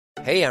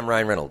Hey, I'm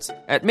Ryan Reynolds.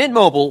 At Mint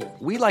Mobile,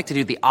 we like to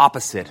do the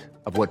opposite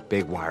of what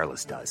Big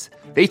Wireless does.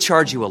 They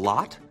charge you a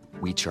lot,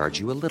 we charge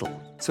you a little.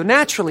 So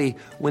naturally,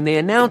 when they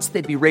announced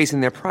they'd be raising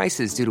their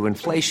prices due to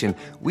inflation,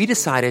 we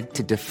decided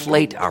to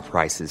deflate our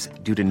prices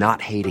due to not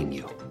hating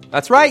you.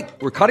 That's right.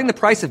 We're cutting the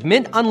price of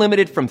Mint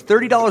Unlimited from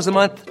 $30 a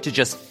month to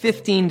just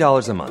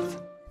 $15 a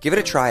month. Give it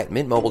a try at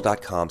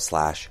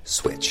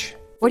mintmobile.com/switch.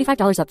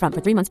 $45 up front for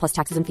 3 months plus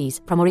taxes and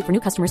fees. Promo rate for new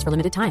customers for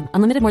limited time.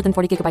 Unlimited more than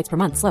 40 gigabytes per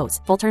month. Slows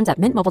full terms at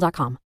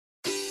mintmobile.com.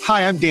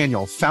 Hi, I'm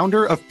Daniel,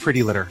 founder of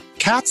Pretty Litter.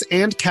 Cats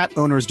and cat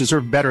owners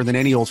deserve better than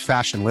any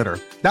old-fashioned litter.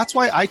 That's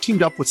why I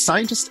teamed up with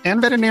scientists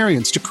and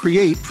veterinarians to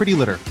create Pretty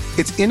Litter.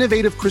 Its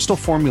innovative crystal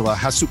formula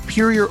has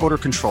superior odor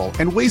control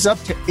and weighs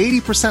up to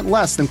 80%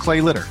 less than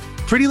clay litter.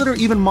 Pretty Litter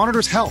even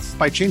monitors health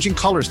by changing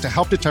colors to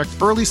help detect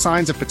early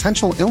signs of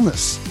potential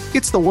illness.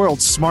 It's the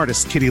world's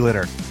smartest kitty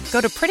litter. Go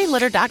to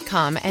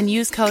prettylitter.com and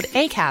use code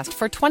ACAST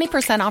for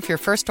 20% off your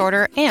first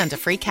order and a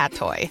free cat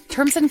toy.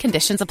 Terms and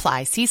conditions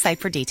apply. See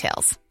site for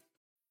details.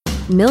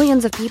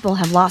 Millions of people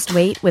have lost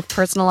weight with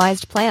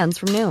personalized plans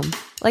from Noom.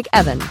 Like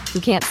Evan, who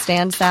can't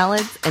stand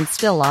salads and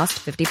still lost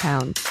 50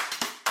 pounds.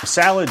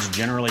 Salads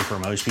generally for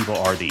most people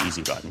are the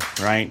easy button,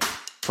 right?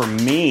 For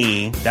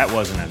me, that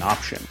wasn't an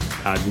option.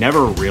 I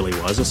never really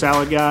was a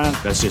salad guy.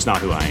 That's just not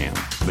who I am.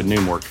 But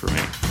Noom worked for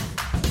me.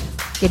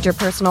 Get your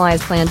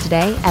personalized plan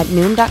today at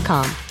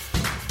Noom.com.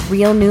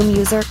 Real Noom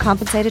user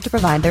compensated to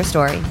provide their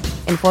story.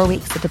 In 4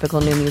 weeks, the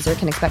typical Noom user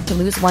can expect to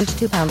lose 1 to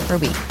 2 pounds per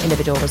week.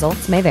 Individual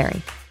results may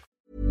vary.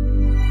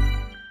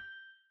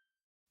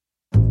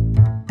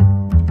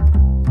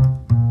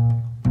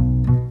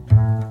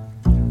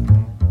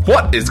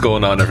 What is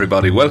going on,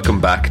 everybody? Welcome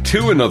back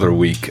to another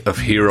week of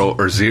Hero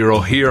or Zero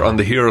here on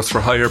the Heroes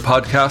for Hire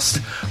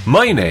podcast.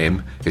 My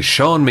name is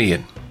Sean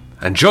Meehan,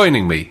 and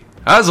joining me,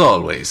 as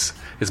always,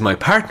 is my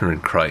partner in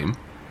crime,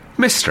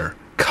 Mr.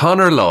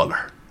 Connor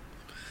Lawler.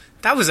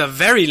 That was a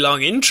very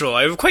long intro.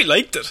 I quite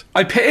liked it.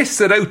 I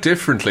paced it out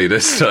differently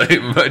this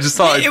time. I just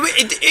thought...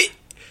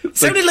 It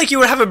sounded like you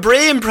were having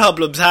brain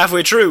problems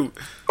halfway through.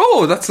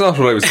 Oh, that's not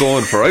what I was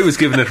going for. I was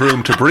giving it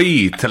room to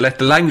breathe, to let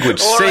the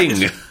language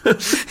sing.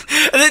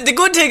 And the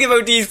good thing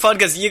about these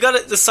podcasts,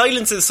 the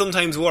silences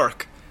sometimes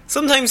work.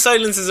 Sometimes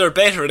silences are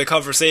better in a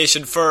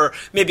conversation for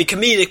maybe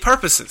comedic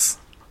purposes.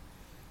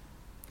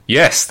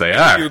 Yes, they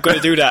are. You were going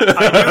to do that.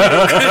 I knew you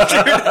were going to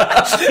do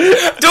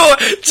that. No,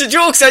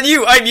 joke's on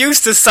you. I'm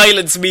used to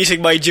silence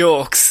meeting my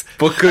jokes.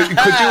 But could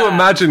you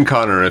imagine,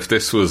 Connor, if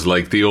this was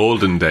like the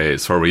olden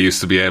days where we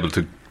used to be able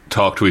to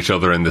talk to each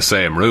other in the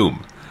same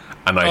room,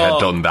 and I had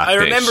done that. I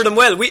remember them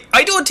well.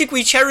 I don't think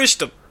we cherished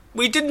them.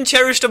 We didn't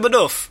cherish them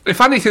enough.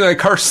 If anything, I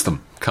cursed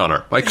them,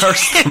 Connor. I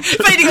cursed them. If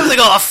anything, I was like,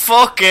 oh,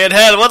 fucking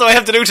hell, what do I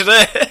have to do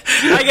today?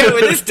 I get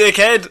with this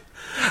dickhead.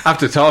 Have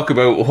to talk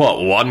about,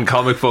 one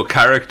comic book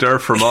character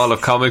from all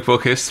of comic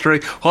book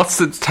history? What's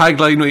the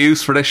tagline we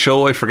use for this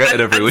show? I forget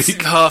it every week. He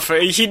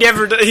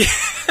never...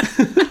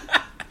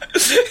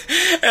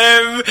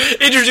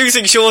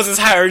 Introducing shows is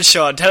hard,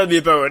 Sean. Tell me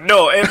about it.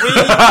 No,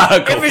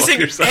 every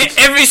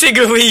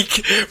single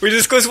week we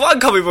discuss one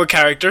comic book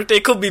character.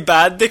 They could be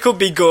bad, they could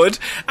be good,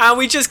 and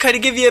we just kind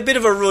of give you a bit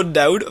of a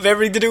rundown of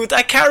everything to do with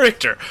that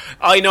character.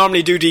 I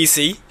normally do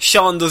DC,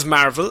 Sean does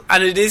Marvel,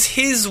 and it is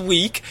his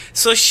week.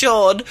 So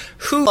Sean,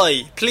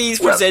 please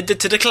present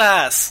it to the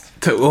class.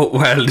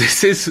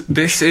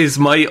 This is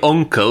my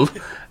uncle,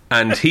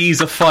 and he's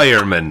a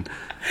fireman.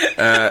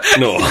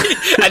 No.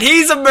 And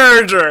he's a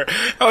murderer.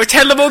 Oh,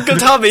 tell him Uncle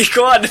Tommy.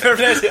 Go on.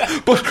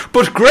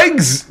 But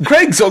Greg's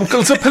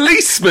uncle's a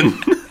policeman.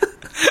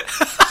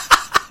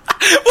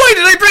 Why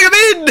did I bring him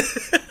in?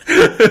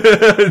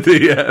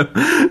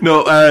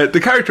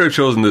 The character I've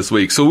chosen this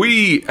week. So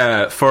we,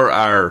 for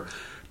our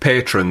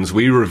patrons,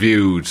 we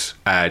reviewed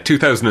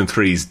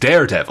 2003's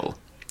Daredevil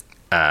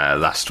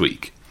last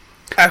week.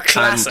 A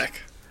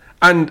classic.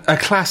 And a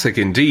classic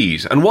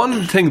indeed. And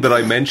one thing that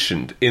I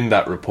mentioned in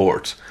that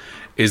report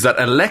is that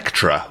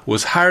Elektra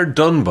was hard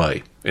done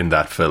by in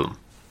that film.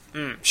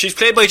 She's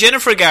played by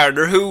Jennifer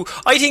Garner, who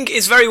I think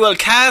is very well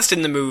cast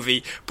in the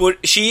movie,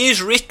 but she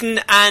is written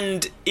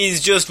and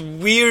is just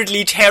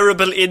weirdly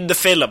terrible in the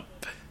film.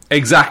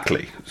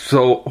 Exactly.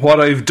 So what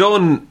I've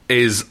done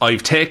is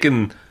I've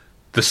taken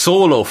the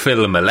solo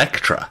film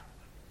Elektra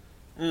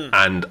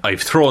and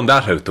I've thrown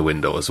that out the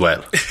window as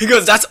well.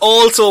 Because that's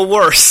also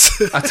worse.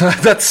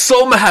 That's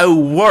somehow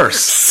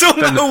worse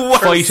than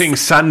fighting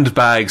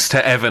sandbags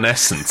to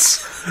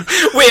Evanescence.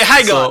 Wait,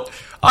 hang on.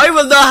 I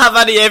will not have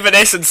any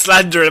Evanescence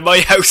slander in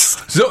my house.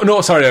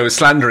 No, sorry, I was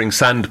slandering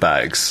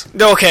sandbags.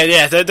 Okay,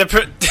 yeah, the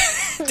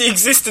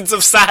existence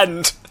of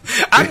sand.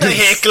 And I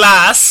hate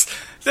glass.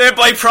 They're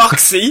by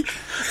proxy.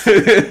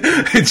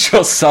 It's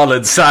just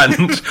solid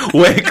sand.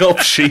 Wake up,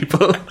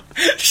 sheeple.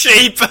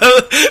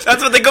 Sheeple.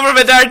 That's what the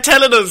government aren't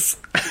telling us.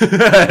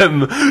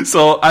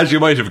 So, as you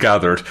might have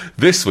gathered,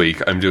 this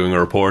week I'm doing a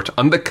report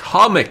on the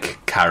comic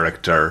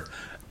character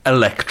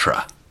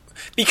Elektra.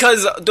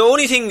 Because the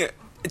only thing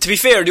to be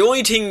fair, the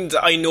only thing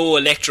that I know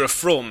Elektra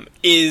from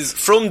is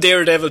from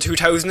Daredevil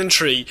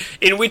 2003,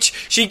 in which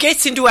she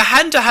gets into a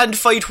hand-to-hand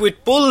fight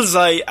with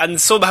Bullseye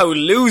and somehow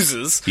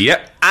loses.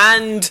 Yep.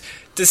 And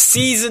the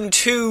season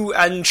 2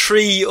 and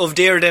 3 of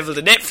Daredevil,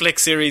 the Netflix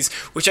series,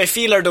 which I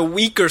feel are the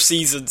weaker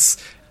seasons.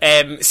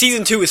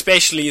 Season 2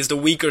 especially is the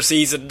weaker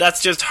season.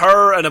 That's just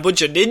her and a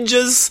bunch of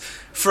ninjas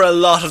for a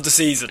lot of the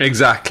season.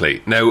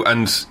 Exactly. Now,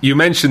 and you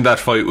mentioned that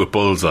fight with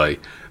Bullseye.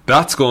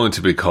 That's going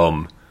to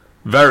become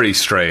very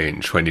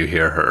strange when you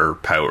hear her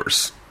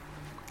powers.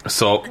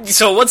 So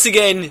once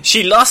again,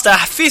 she lost a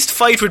fist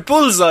fight with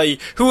Bullseye,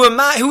 who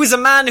is a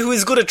man who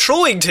is good at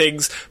throwing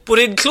things, but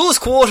in close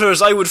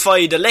quarters I would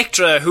find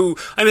Elektra, who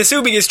I'm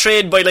assuming is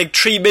trained by like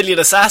 3 million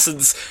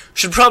assassins,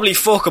 should probably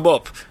fuck him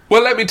up.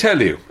 Well, let me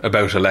tell you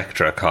about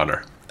Elektra,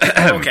 Connor.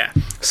 Okay.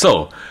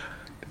 So,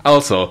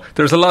 also,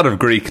 there's a lot of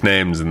Greek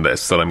names in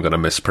this that I'm going to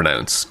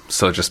mispronounce,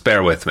 so just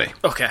bear with me.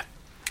 Okay.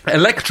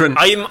 Elektra...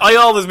 I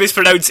always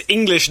mispronounce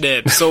English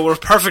names, so we're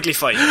perfectly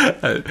fine.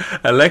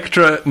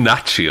 Elektra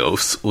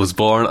Natchios was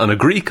born on a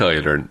Greek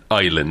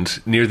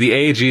island near the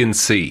Aegean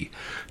Sea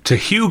to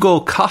Hugo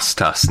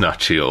Kostas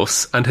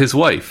Natchios and his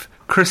wife,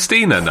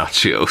 Christina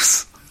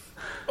Natchios.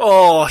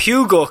 Oh,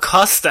 Hugo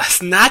Kostas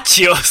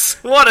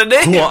Natchios. What a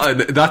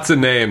name. That's a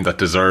name that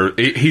deserves...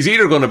 He's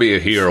either going to be a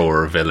hero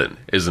or a villain,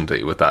 isn't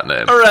he, with that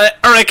name? Or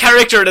a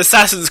character in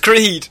Assassin's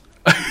Creed.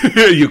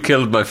 You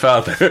killed my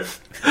father.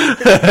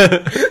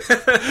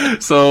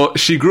 So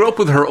she grew up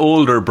with her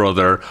older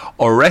brother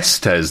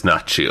Orestes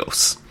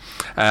Natchios.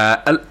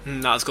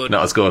 Not as good.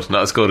 Not as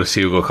good as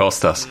Hugo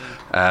Kostas.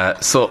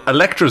 So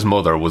Elektra's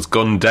mother was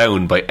gunned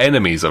down by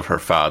enemies of her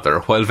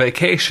father while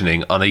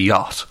vacationing on a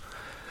yacht.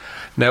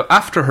 Now,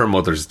 after her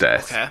mother's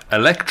death,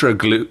 Elektra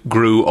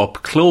grew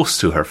up close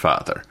to her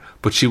father,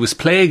 but she was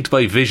plagued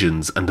by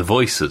visions and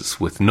voices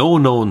with no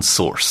known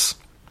source.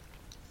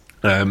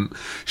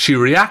 She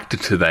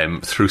reacted to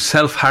them through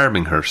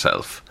self-harming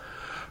herself.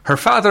 Her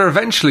father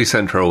eventually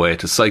sent her away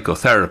to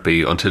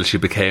psychotherapy until she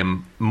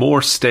became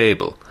more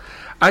stable.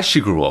 As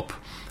she grew up,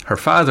 her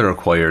father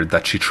required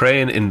that she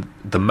train in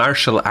the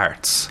martial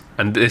arts,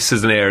 and this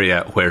is an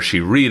area where she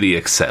really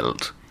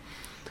excelled.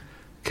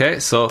 Okay,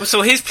 so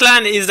his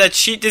plan is that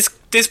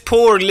this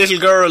poor little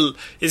girl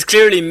is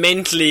clearly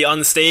mentally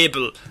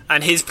unstable,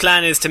 and his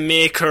plan is to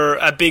make her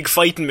a big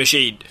fighting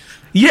machine.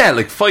 Yeah,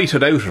 like fight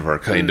it out of her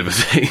kind of a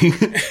thing.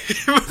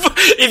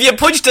 If you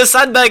punch the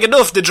sandbag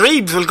enough, the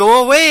dreams will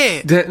go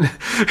away.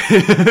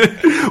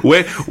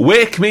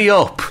 Wake me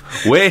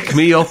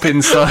up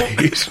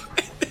inside.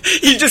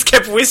 He just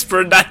kept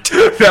whispering that.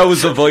 That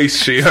was the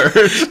voice she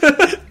heard.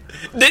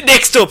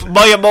 Next up,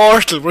 My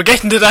Immortal. We're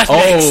getting to that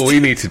next. Oh, we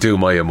need to do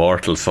My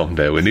Immortal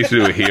someday. We need to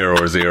do a Hero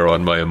or Zero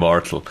on My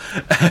Immortal.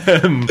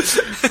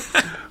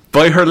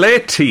 By her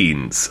late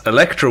teens,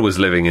 Elektra was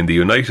living in the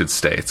United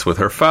States with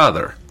her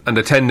father and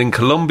attending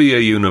Columbia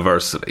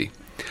University.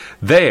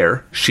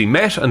 There, she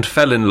met and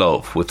fell in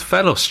love with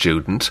fellow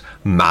student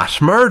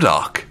Matt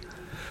Murdock,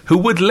 who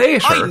would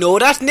later... I know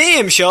that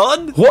name,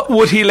 Sean. What,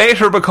 would he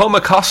later become a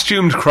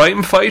costumed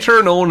crime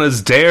fighter known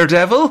as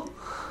Daredevil?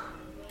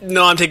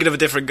 No, I'm thinking of a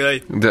different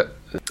guy.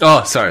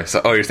 Sorry.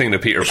 Oh, you're thinking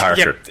of Peter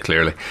Parker,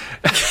 clearly.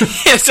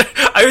 Yes,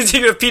 I was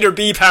thinking of Peter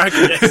B. Parker,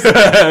 yes.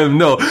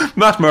 No,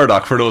 Matt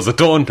Murdock, for those that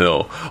don't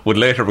know, would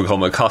later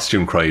become a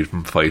costume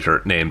crime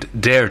fighter named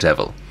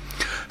Daredevil.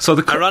 So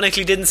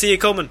ironically, didn't see it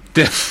coming.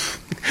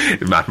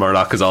 Matt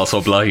Murdock is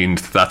also blind.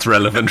 That's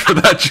relevant for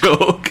that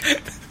joke.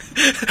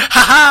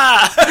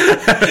 Ha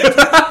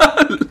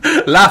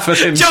ha! Laugh at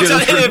him, jokes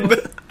children. On him.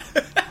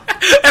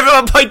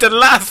 Everyone point and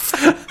laugh.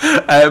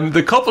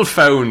 The couple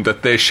found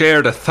that they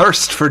shared a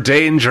thirst for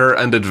danger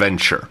and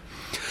adventure.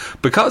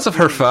 Because of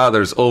her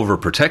father's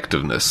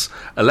overprotectiveness,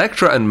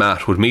 Elektra and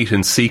Matt would meet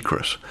in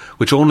secret,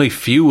 which only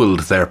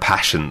fueled their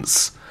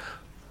passions.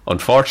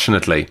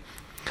 Unfortunately,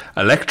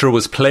 Elektra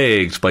was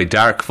plagued by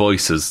dark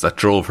voices that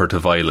drove her to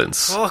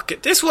violence. Fuck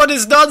it. This one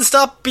is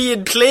non-stop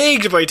being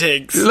plagued by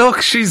things.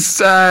 Look,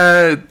 she's...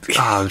 I'm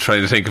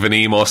trying to think of an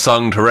emo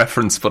song to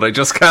reference, but I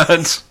just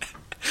can't.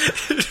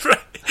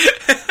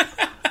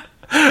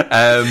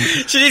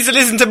 She needs to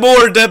listen to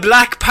more The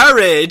Black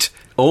Parade.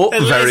 Oh,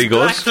 very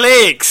good. Black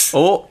Plagues.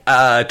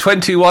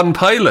 21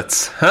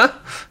 Pilots. Huh?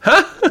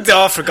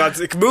 Oh, for God's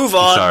sake. Move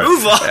on. Sorry.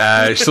 Move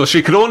on. So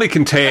she could only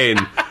contain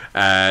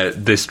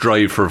this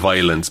drive for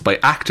violence by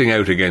acting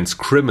out against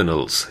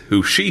criminals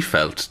who she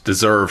felt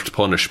deserved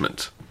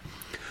punishment.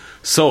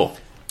 So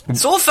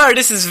far,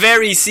 this is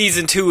very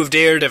season 2 of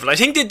Daredevil. I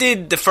think they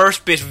did the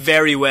first bit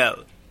very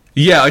well.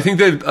 Yeah, I think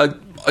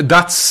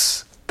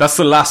that's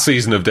the last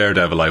season of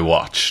Daredevil I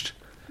watched.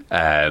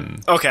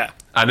 Okay.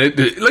 And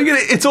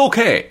it's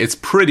okay. It's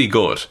pretty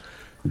good.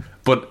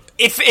 But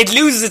it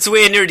loses its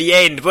way near the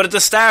end, but at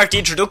the start, the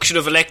introduction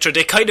of Elektra,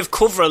 they kind of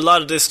cover a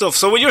lot of this stuff.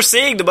 So when you're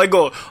saying them, I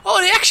go,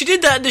 oh, they actually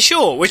did that in the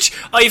show, which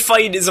I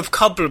find is a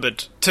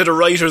compliment to the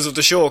writers of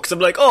the show, because I'm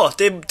like, oh,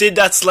 they did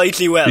that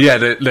slightly well. Yeah,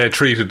 they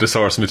treated the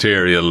source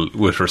material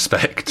with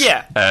respect.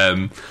 Yeah.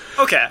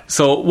 Okay.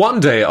 So one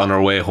day on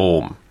her way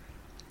home,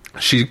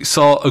 she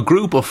saw a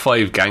group of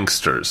 5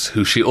 gangsters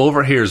who she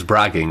overhears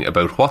bragging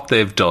about what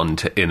they've done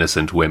to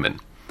innocent women.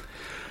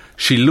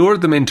 She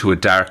lured them into a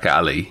dark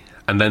alley,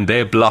 and then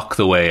they block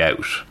the way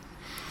out.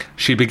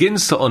 She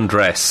begins to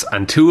undress,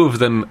 and 2 of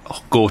them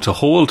go to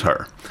hold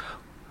her,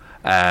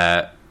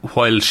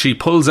 while she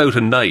pulls out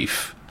a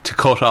knife to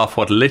cut off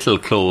what little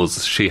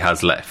clothes she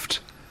has left.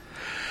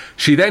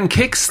 She then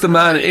kicks the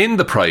man in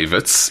the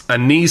privates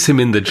and knees him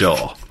in the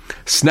jaw,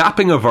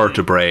 snapping a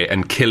vertebrae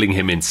and killing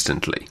him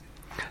instantly.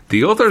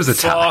 The others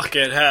attack,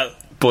 Fucking hell.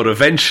 but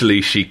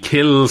eventually she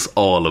kills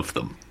all of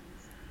them.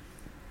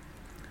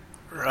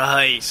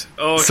 Right.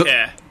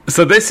 Okay.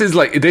 So this is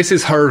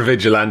her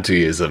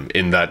vigilanteism,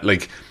 in that,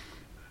 like,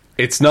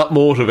 it's not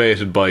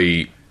motivated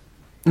by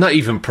not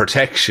even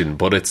protection,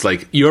 but it's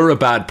like, you're a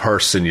bad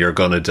person, you're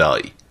gonna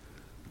die.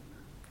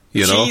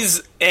 You know?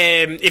 She's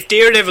if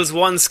Daredevil's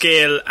one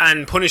scale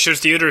and Punisher's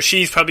the other,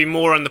 she's probably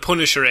more on the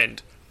Punisher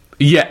end.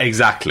 Yeah,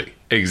 exactly.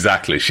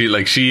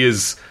 She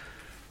is,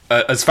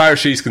 as far as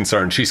she's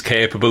concerned, she's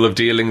capable of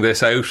dealing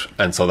this out,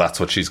 and so that's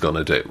what she's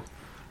gonna do.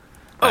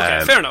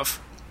 Okay, fair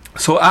enough.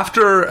 So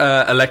after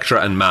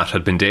Elektra and Matt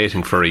had been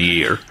dating for a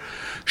year,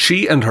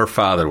 she and her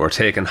father were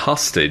taken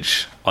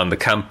hostage on the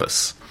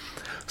campus.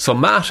 So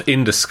Matt,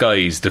 in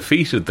disguise,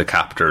 defeated the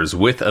captors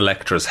with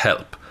Elektra's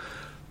help.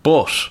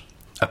 But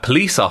a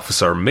police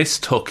officer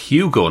mistook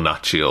Hugo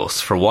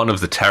Natchios for one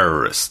of the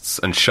terrorists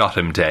and shot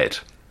him dead.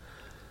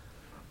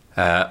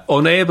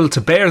 Unable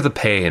to bear the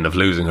pain of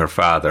losing her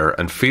father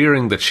and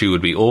fearing that she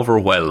would be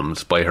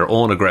overwhelmed by her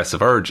own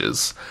aggressive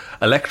urges,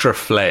 Elektra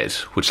fled,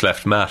 which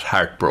left Matt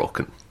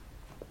heartbroken.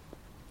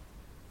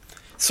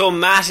 So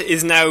Matt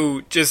is now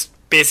just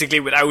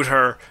basically without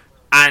her,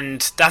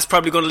 and that's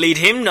probably going to lead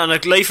him on a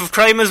life of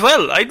crime as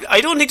well.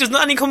 I don't think there's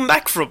not any coming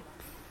back from.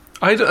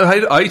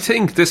 I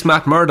think this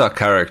Matt Murdock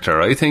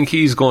character, I think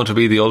he's going to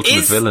be the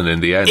ultimate villain in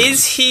the end.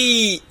 Is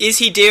he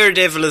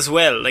Daredevil as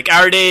well? Like,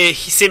 are they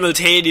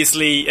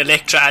simultaneously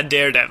Elektra and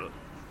Daredevil?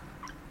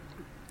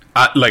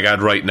 At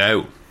right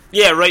now?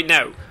 Yeah, right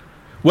now.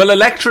 Well,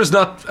 Elektra's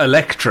not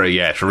Elektra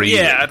yet, really.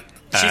 Yeah,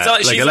 she's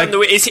on the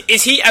way.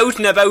 Is he out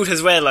and about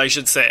as well, I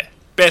should say?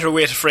 Better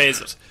way to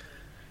phrase it.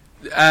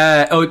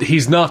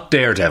 He's not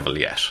Daredevil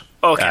yet.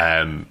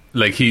 Okay.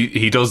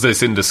 He does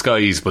this in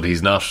disguise, but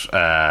he's not...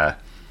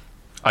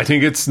 I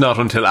think it's not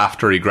until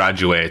after he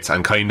graduates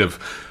and kind of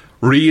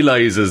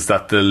realises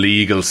that the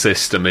legal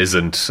system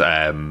isn't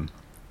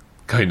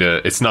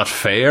it's not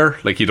fair.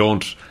 Like,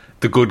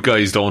 the good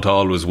guys don't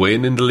always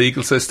win in the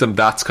legal system.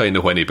 That's kind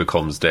of when he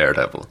becomes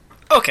Daredevil.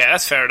 Okay,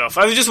 that's fair enough.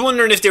 I was just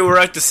wondering if they were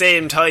at the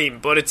same time,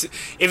 but if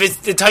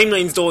the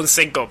timelines don't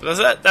sync up.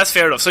 That's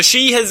fair enough. So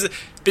she has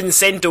been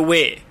sent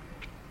away.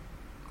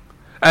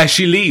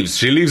 She leaves.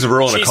 She leaves of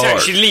her own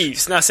accord. She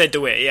leaves, not sent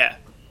away, yeah.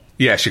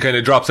 Yeah, she kind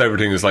of drops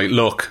everything and is like,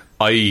 look,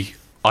 I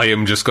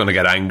am just going to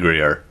get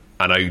angrier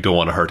and I don't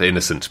want to hurt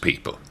innocent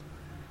people.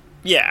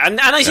 Yeah, and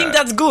I think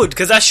that's good,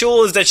 because that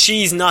shows that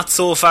she's not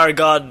so far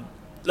gone.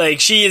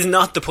 Like, she is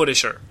not the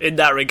Punisher in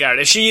that regard.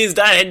 If she is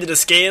that end of the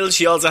scale,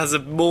 she also has a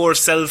more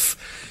self...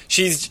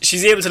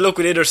 She's able to look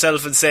within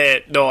herself and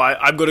say, no,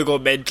 I'm going to go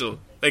mental.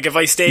 Like, if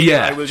I stay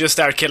here, I will just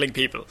start killing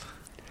people.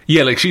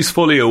 Yeah, like, she's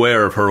fully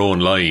aware of her own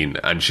line,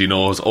 and she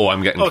knows,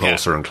 I'm getting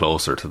closer and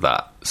closer to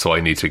that, so I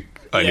need to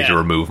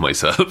remove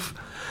myself.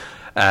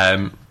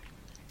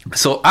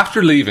 So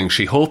after leaving,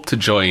 she hoped to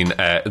join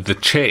the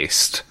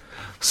Chaste.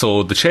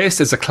 So the Chaste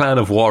is a clan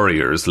of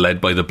warriors led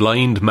by the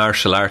blind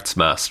martial arts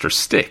master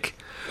Stick,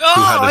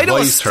 who had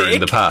advised her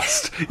in the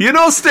past. You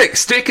know Stick?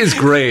 Stick is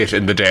great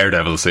in the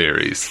Daredevil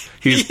series.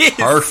 He's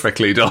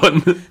perfectly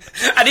done.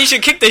 And he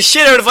should kick the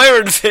shit out of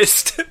Iron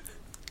Fist.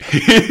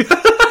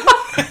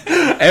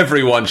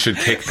 Everyone should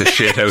kick the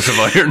shit out of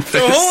Iron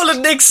Fist. The whole of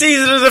next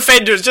season of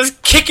Defenders,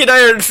 just kicking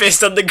Iron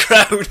Fist on the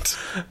ground.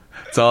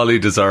 It's all he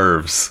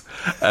deserves.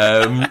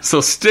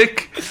 So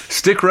Stick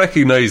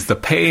recognised the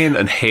pain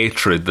and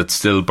hatred that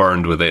still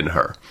burned within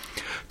her.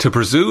 To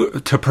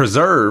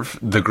preserve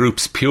the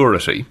group's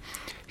purity,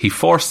 he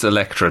forced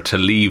Elektra to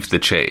leave the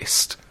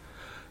Chaste.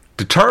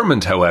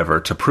 Determined, however,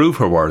 to prove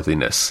her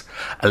worthiness,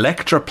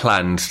 Elektra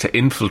planned to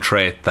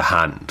infiltrate the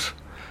Hand.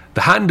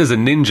 The Hand is a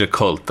ninja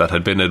cult that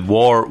had been at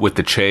war with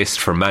the Chaste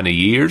for many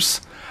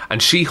years,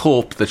 and she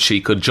hoped that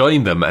she could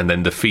join them and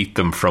then defeat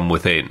them from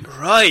within.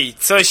 Right,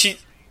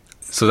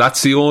 so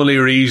that's the only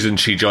reason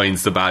she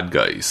joins the bad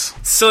guys.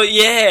 So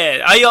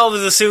yeah, I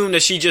always assumed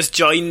that she just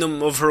joined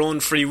them of her own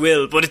free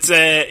will, but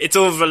it's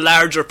over a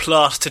larger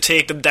plot to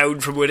take them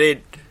down from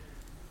within.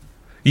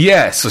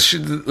 Yeah, so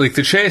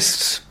the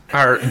Chaste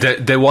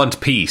they want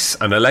peace,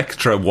 and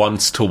Elektra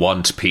wants to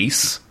want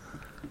peace,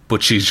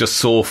 but she's just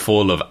so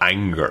full of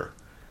anger.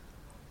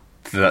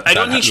 I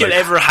don't think she'll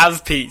ever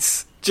have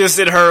peace, just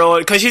in her own,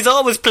 because she's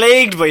always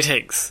plagued by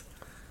things.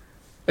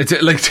 It's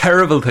like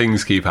terrible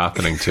things keep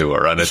happening to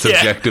her, and it's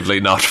objectively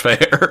not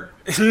fair.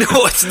 No,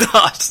 it's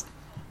not.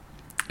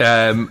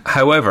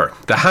 However,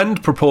 the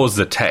Hand proposed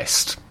a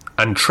test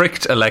and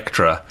tricked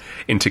Elektra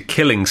into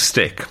killing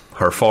Stick,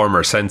 her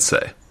former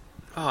sensei.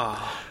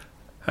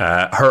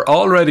 Her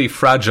already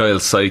fragile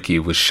psyche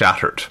was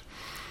shattered.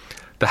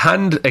 The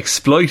Hand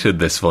exploited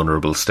this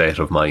vulnerable state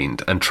of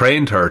mind and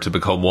trained her to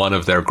become one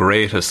of their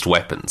greatest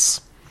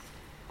weapons.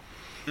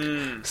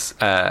 That's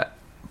a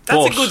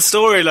good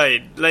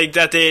storyline. Like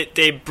that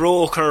they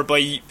broke her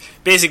by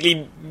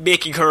basically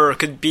making her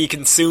be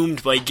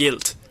consumed by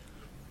guilt.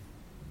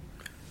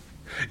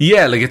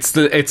 Yeah, like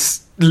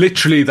it's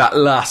literally that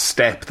last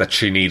step that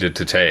she needed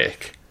to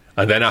take,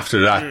 and then after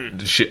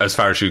that, she, as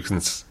far as she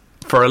can,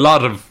 for a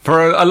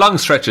long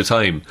stretch of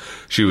time,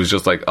 she was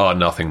just like, "Oh,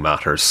 nothing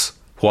matters.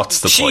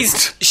 What's the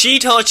point?" She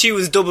thought she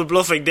was double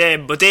bluffing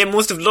them, but they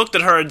must have looked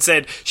at her and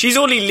said, "She's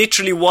only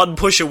literally one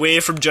push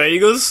away from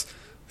joining us.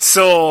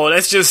 So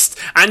let's just,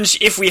 and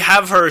if we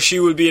have her,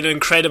 she will be an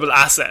incredible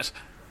asset."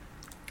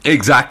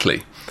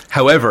 Exactly.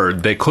 However,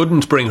 they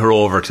couldn't bring her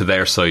over to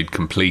their side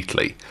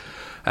completely.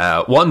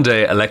 One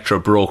day, Elektra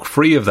broke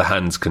free of the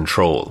Hand's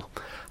control.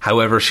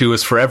 However, she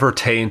was forever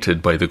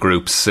tainted by the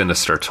group's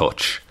sinister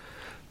touch.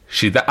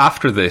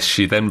 After this,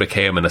 she then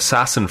became an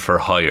assassin for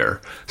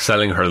hire,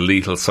 selling her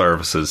lethal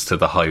services to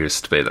the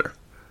highest bidder.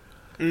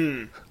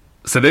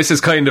 So this is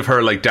kind of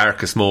her like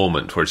darkest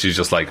moment, where she's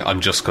just like,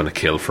 I'm just going to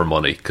kill for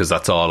money because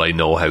that's all I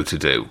know how to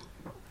do.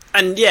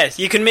 And yes,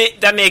 you can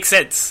make that makes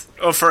sense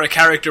for a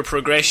character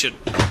progression.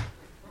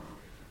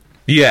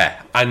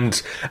 Yeah,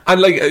 and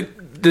like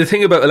the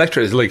thing about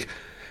Elektra is like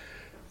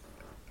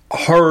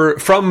her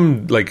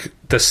from like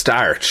the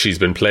start, she's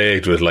been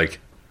plagued with like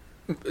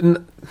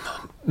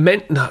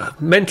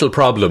mental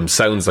problems.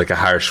 Sounds like a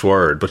harsh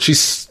word, but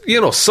she's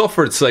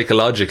suffered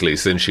psychologically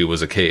since she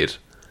was a kid.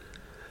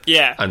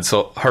 Yeah, and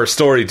so her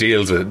story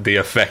deals with the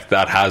effect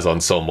that has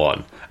on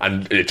someone,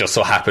 and it just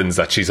so happens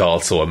that she's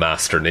also a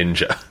master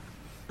ninja.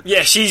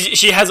 Yeah,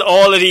 she has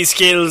all of these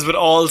skills, but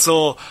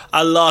also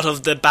a lot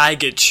of the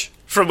baggage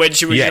from when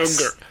she was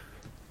younger.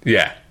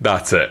 Yeah,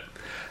 that's it.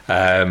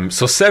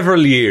 So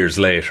several years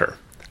later,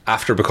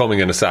 after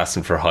becoming an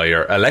assassin for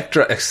hire,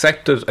 Elektra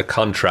accepted a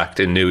contract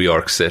in New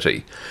York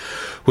City,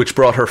 which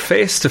brought her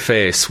face to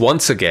face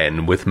once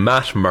again with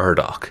Matt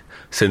Murdock,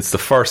 since the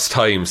first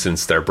time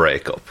since their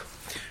breakup.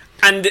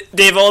 And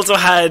they've also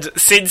had,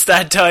 since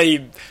that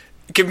time,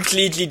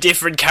 completely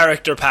different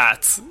character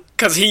paths.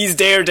 Because he's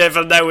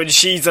Daredevil now and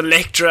she's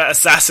Elektra,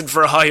 assassin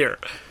for hire.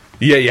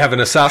 Yeah, you have an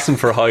assassin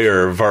for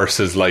hire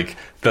versus like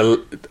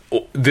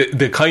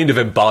the kind of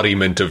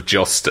embodiment of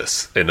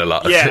justice in a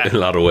lot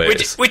of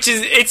ways. Which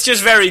is, it's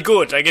just very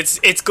good. Like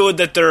it's good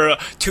that there are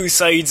two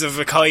sides of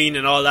a coin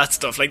and all that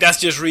stuff. Like that's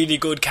just really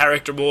good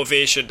character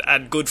motivation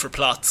and good for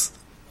plots.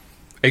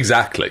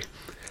 Exactly.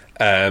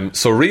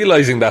 So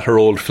realising that her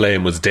old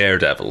flame was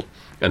Daredevil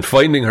and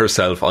finding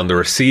herself on the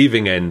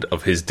receiving end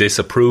of his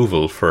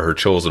disapproval for her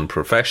chosen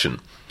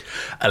profession,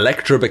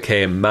 Elektra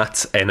became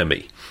Matt's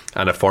enemy,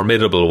 and a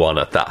formidable one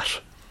at that.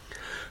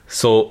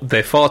 So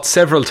they fought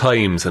several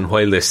times, and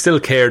while they still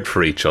cared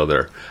for each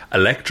other,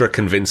 Elektra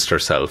convinced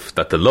herself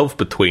that the love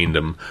between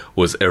them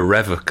was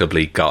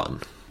irrevocably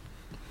gone.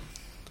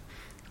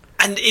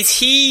 And is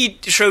he,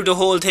 throughout the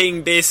whole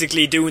thing,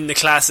 basically doing the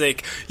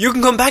classic, you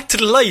can come back to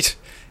the light,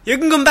 you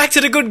can come back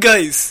to the good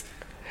guys?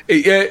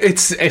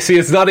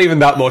 It's not even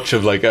that much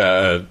of like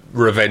a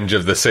Revenge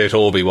of the Sith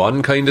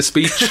Obi-Wan kind of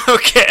speech.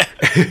 Okay.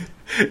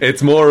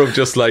 It's more of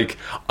just like,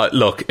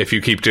 look, if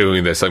you keep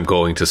doing this, I'm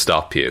going to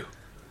stop you.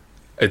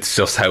 It's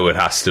just how it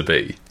has to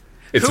be.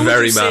 It's Who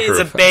very would you say is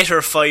a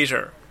better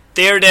fighter,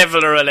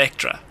 Daredevil or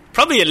Elektra?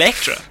 Probably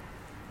Elektra.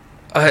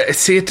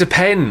 See, it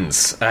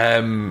depends.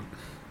 They're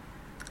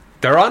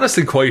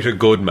honestly quite a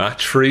good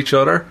match for each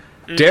other.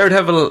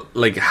 Daredevil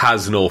like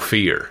has no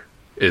fear.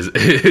 Is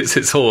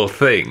his whole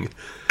thing,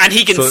 and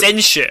he can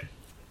sense shit.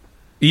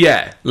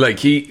 Yeah,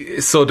 like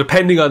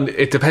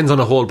it depends on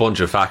a whole bunch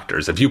of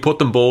factors. If you put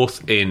them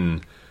both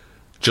in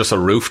just a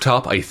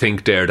rooftop, I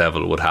think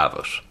Daredevil would have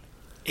it.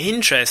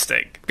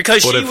 Interesting,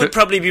 because she would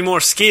probably be more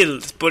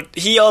skilled, but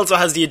he also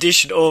has the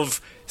addition of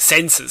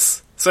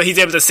senses, so he's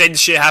able to sense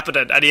shit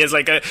happening, and he has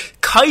like a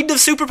kind of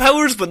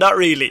superpowers, but not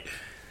really.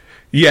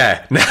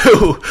 Yeah,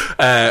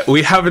 now,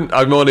 we haven't...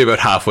 I'm only about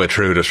halfway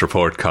through this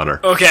report, Connor.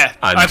 Okay,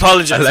 I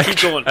apologise,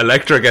 keep going.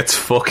 Elektra gets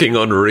fucking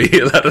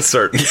unreal at a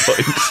certain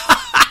point.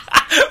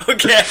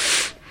 Okay.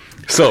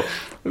 So,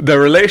 the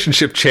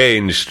relationship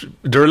changed.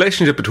 The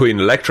relationship between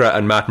Elektra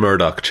and Matt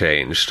Murdock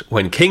changed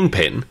when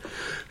Kingpin,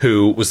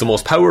 who was the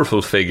most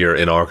powerful figure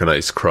in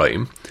organised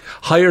crime,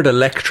 hired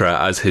Elektra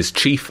as his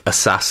chief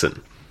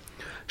assassin.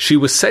 She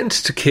was sent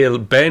to kill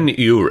Ben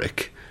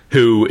Urich,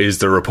 who is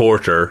the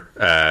reporter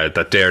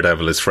that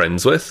Daredevil is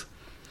friends with.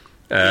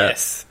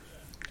 Yes.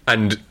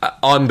 And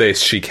on this,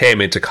 she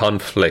came into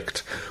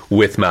conflict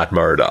with Matt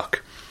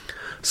Murdock.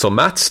 So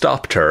Matt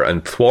stopped her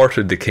and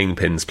thwarted the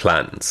Kingpin's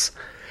plans.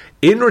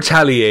 In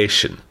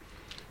retaliation,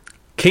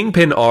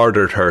 Kingpin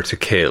ordered her to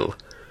kill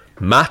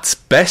Matt's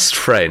best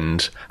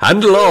friend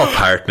and law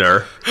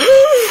partner,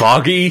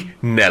 Foggy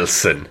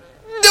Nelson.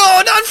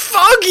 No, not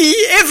Foggy!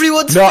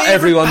 Everyone's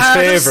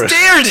favourite.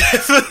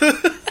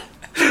 Daredevil.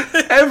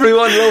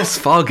 Everyone loves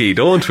Foggy,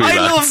 don't we, I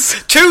lads?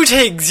 love two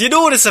things you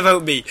know this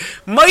about me: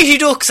 Mighty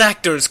Ducks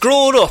actors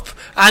growing up,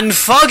 and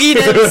Foggy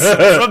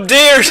Nelson from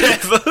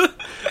Daredevil.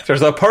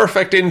 There's a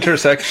perfect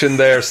intersection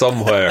there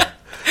somewhere.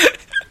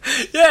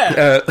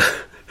 Yeah.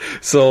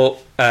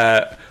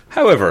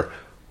 However,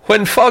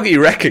 when Foggy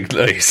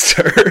recognised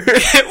her...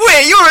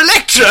 Wait, you're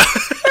Elektra!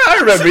 I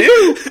remember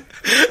you!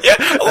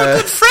 Yeah, we're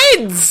good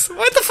friends!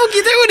 What the fuck are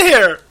you doing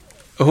here?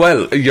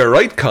 Well, you're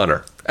right,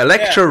 Connor.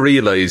 Elektra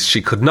realised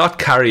she could not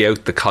carry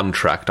out the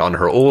contract on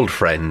her old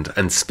friend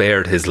and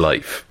spared his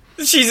life.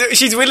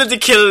 She's willing to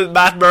kill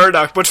Matt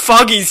Murdock, but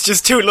Foggy's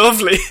just too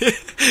lovely.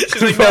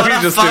 She's like,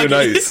 Foggy's just too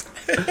nice.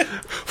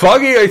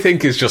 Foggy, I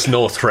think, is just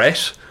no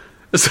threat.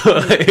 So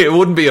it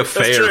wouldn't be a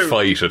fair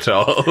fight at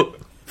all.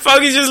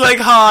 Foggy's just like,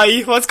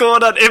 hi, what's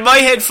going on? In my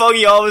head,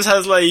 Foggy always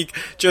has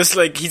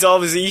he's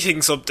always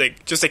eating something,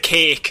 just a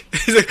cake.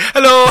 He's like,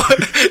 hello,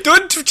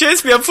 don't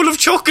chase me, I'm full of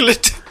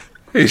chocolate.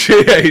 He's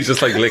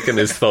just like licking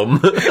his thumb.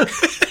 Oh,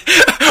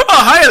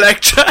 hi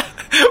Elektra,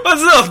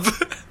 what's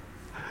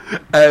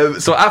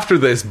up? So after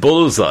this,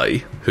 Bullseye,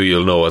 who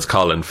you'll know as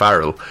Colin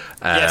Farrell,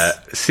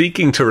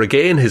 seeking to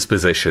regain his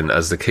position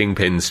as the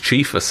Kingpin's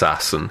chief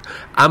assassin,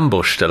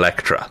 ambushed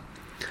Elektra.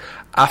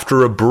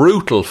 After a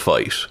brutal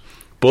fight,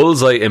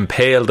 Bullseye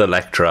impaled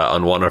Elektra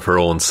on one of her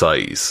own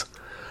size.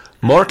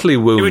 Mortally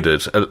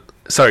wounded...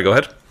 sorry, go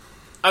ahead.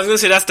 I was going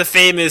to say, that's the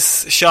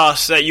famous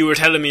shot that you were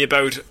telling me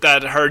about,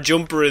 that her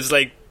jumper is,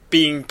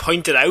 being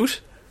pointed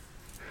out.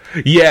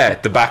 Yeah,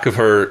 the back of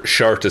her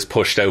shirt is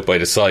pushed out by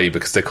the side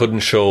because they couldn't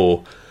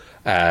show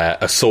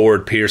a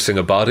sword piercing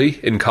a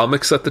body in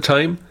comics at the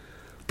time.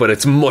 But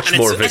it's much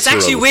more visceral. It's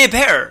actually way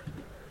better.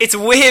 It's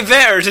way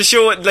better to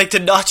show it, to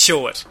not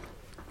show it.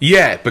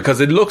 Yeah,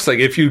 because it looks like,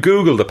 if you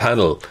Google the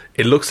panel,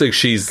 it looks like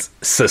she's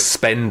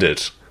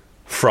suspended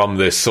from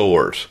this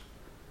sword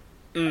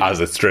as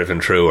it's driven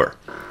through her.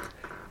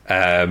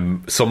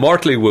 So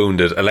mortally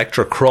wounded,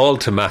 Elektra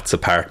crawled to Matt's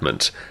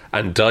apartment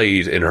and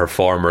died in her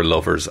former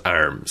lover's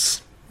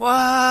arms.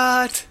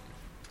 What?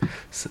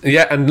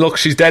 Yeah, and look,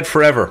 she's dead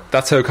forever.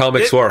 That's how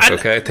comics work,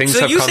 okay? Things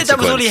have consequences. So you said that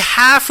was only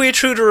halfway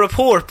through the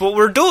report, but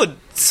we're done.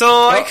 So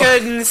I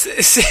can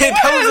say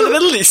that was in the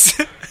Middle East.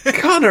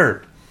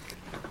 Connor...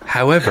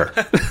 However,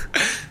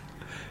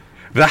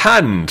 the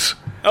Hand,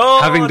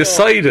 having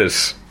decided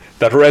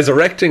that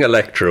resurrecting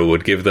Elektra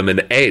would give them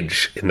an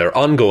edge in their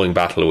ongoing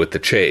battle with the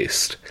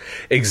Chaste,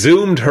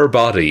 exhumed her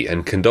body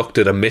and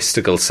conducted a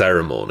mystical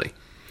ceremony.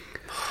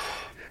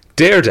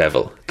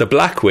 Daredevil, the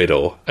Black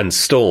Widow, and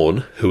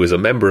Stone, who is a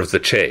member of the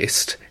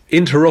Chaste,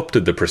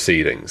 interrupted the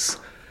proceedings.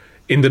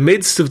 In the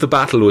midst of the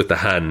battle with the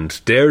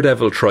Hand,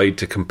 Daredevil tried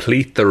to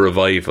complete the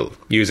revival,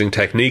 using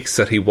techniques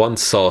that he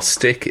once saw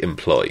Stick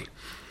employ.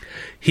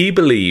 He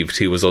believed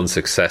he was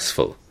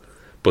unsuccessful,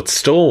 but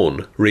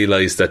Stone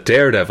realised that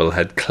Daredevil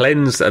had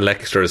cleansed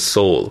Elektra's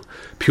soul,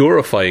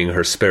 purifying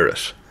her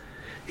spirit.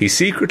 He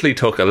secretly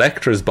took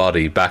Elektra's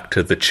body back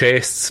to the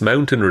Chaste's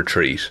mountain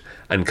retreat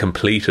and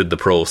completed the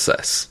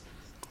process.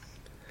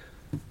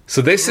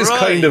 So this is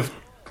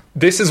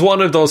this is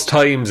one of those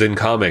times in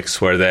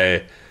comics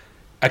where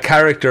a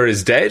character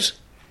is dead,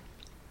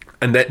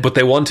 but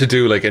they want to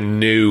do a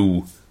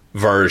new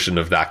version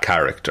of that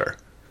character.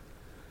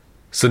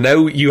 So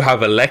now you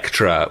have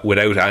Elektra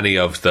without any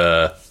of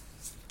the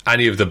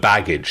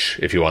baggage,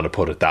 if you want to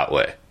put it that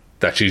way.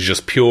 That she's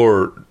just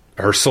pure,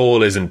 her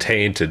soul isn't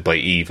tainted by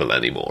evil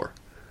anymore.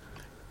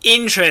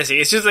 Interesting.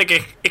 It's just like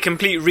a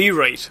complete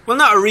rewrite. Well,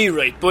 not a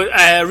rewrite, but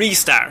a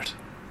restart.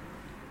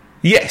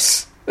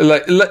 Yes.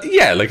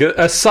 Like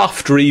a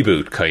soft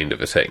reboot kind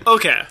of a thing.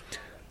 Okay.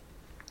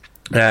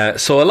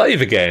 So alive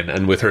again,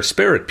 and with her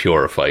spirit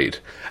purified,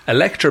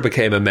 Elektra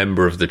became a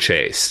member of the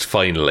Chaste,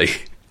 finally.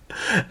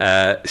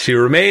 She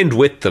remained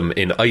with them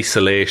in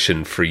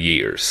isolation for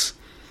years.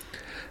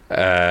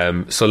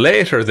 So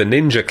later, the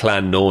ninja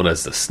clan known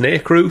as the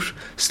Snake Root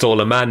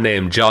stole a man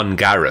named John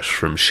Garrett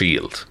from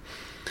S.H.I.E.L.D.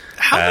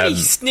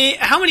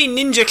 How many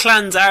ninja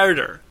clans are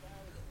there?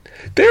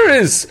 There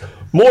is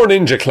more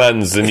ninja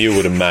clans than you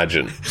would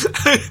imagine.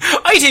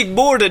 I think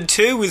more than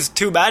 2 is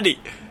too many.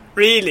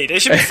 Really, they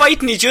should be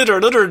fighting each other,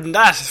 and other than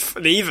that,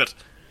 leave it.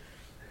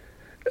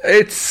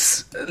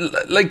 It's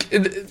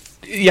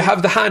you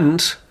have the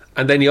Hand,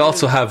 and then you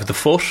also have the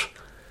Foot.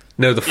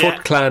 Now, the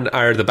Foot Clan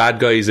are the bad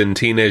guys in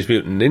Teenage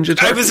Mutant Ninja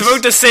Turtles. I was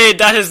about to say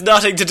that has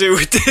nothing to do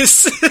with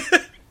this.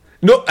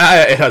 No,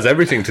 it has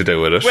everything to do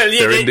with it. Well,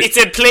 yeah, it's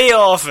a play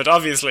off it,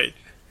 obviously.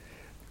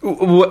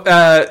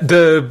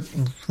 The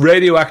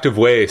radioactive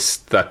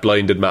waste that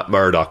blinded Matt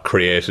Murdock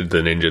created the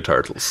Ninja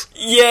Turtles.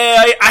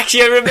 Yeah, I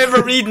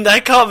remember reading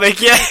that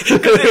comic, yeah.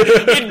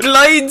 It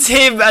blinds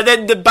him and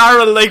then the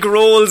barrel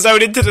rolls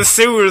out into the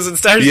sewers and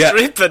starts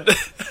dripping.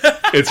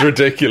 It's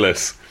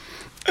ridiculous.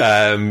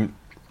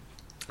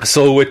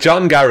 So with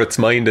John Garrett's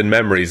mind and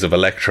memories of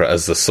Elektra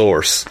as the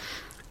source,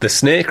 the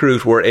Snake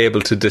Root were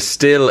able to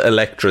distill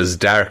Elektra's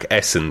dark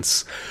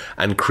essence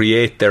and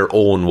create their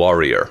own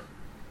warrior.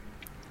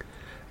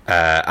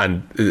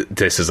 And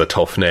this is a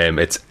tough name.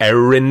 It's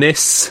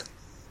Erinis.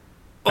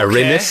 Okay.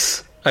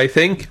 Erinis, I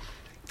think.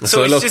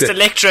 So it's just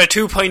Elektra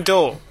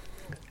 2.0.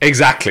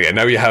 Exactly, and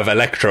now you have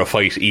Elektra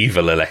fight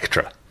evil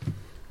Elektra.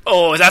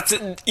 Oh,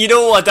 you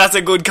know what? That's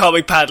a good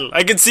comic panel.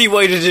 I can see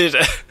why they did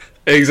it.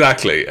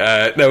 Exactly.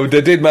 Now,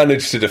 they did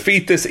manage to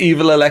defeat this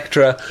evil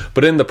Elektra,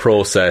 but in the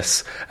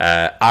process,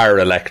 our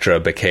Elektra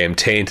became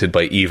tainted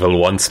by evil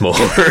once more.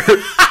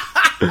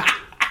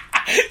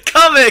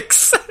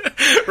 Comics!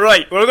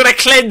 Right, we're going to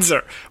cleanse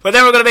her, but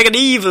then we're going to make an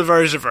evil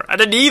version of her, and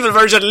then the evil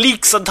version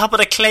leaks on top of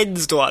the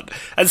cleansed one.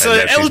 And so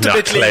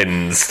ultimately,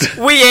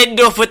 we end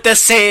up with the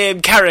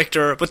same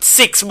character, but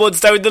 6 months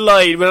down the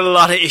line with a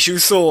lot of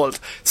issues sold.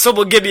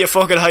 Someone give me a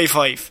fucking high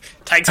five.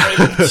 Thanks very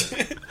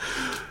much.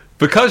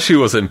 Because she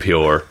was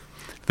impure,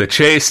 the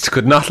chaste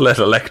could not let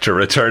Elektra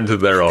return to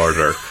their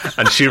order,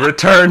 and she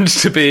returned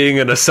to being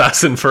an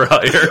assassin for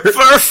hire.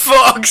 For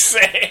fuck's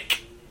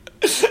sake!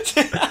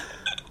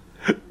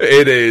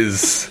 It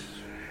is...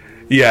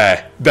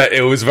 Yeah, that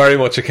it was very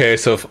much a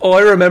case of, I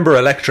remember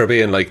Elektra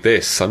being like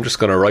this, I'm just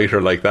going to write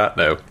her like that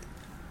now.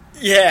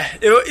 Yeah,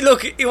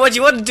 look, what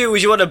you want to do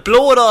is you want to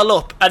blow it all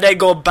up and then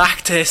go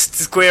back to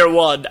square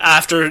one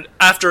after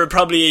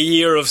probably a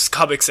year of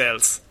comic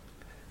sales.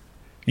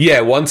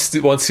 Yeah, once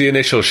the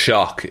initial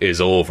shock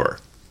is over,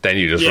 then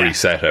you just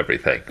reset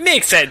everything.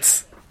 Makes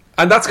sense.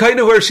 And that's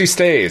kind of where she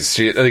stays.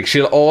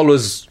 She'll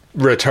always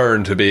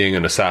return to being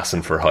an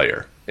assassin for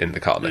hire in the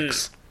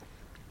comics.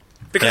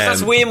 Because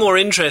that's way more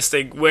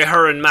interesting with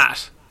her and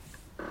Matt.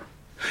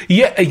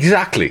 Yeah,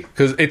 exactly.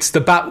 Because it's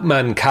the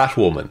Batman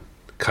Catwoman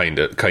kind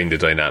of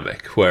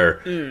dynamic,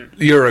 where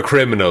you're a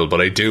criminal,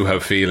 but I do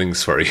have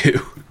feelings for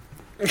you.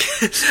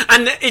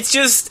 And it's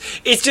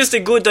just a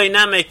good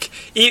dynamic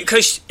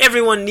because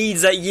everyone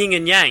needs that yin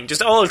and yang.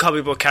 Just all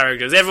comic book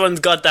characters,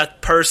 everyone's got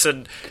that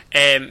person,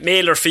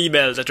 male or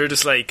female, that they're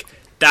just like,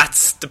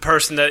 that's the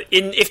person that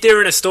if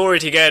they're in a story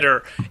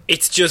together,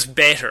 it's just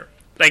better.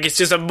 Like, it's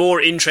just a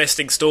more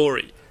interesting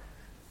story.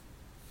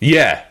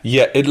 Yeah,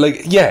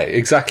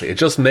 exactly. It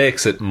just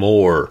makes it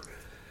more.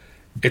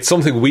 It's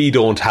something we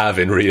don't have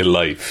in real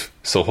life,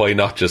 so why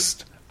not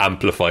just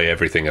amplify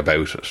everything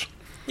about it?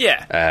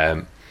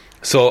 Yeah.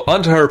 So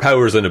onto her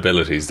powers and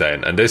abilities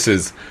then, and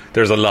there's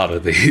a lot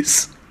of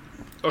these.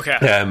 Okay.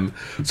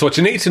 So what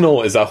you need to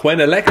know is that when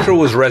Elektra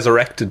was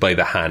resurrected by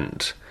the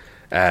Hand,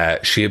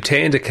 she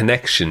obtained a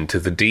connection to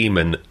the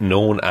demon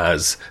known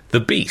as the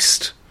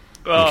Beast.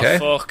 Oh, okay?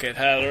 Fucking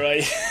hell,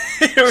 right.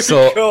 Here we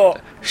so go.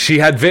 She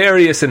had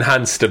various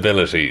enhanced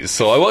abilities.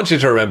 So I want you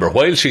to remember,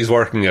 while she's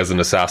working as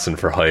an assassin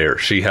for hire,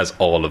 she has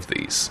all of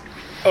these.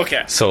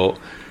 Okay. So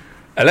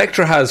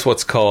Elektra has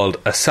what's called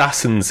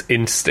Assassin's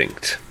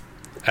Instinct.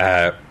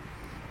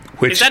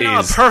 Which is that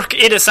not a perk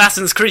in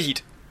Assassin's Creed?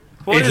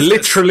 It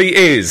literally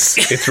is.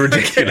 It's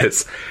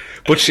ridiculous.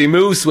 But she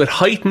moves with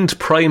heightened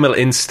primal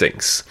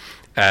instincts,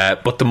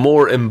 but the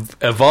more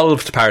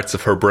evolved parts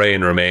of her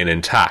brain remain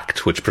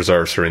intact, which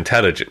preserves her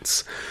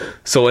intelligence.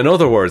 So in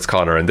other words,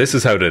 Connor, and this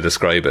is how they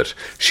describe it,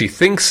 she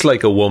thinks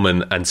like a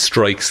woman and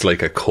strikes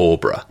like a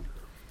cobra.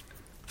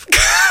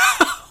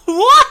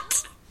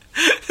 What?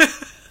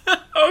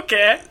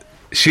 Okay.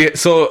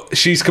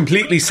 She's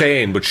completely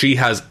sane, but she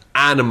has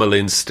animal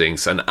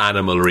instincts and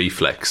animal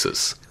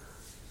reflexes.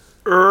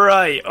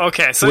 Right,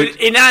 okay. So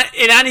in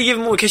any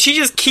given moment, can she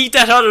just keep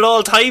that on at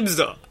all times,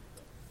 though?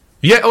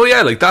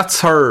 Yeah, like that's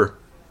her.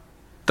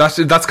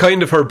 That's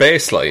kind of her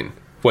baseline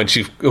when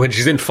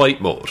she's in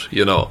fight mode,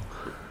 you know.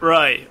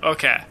 Right,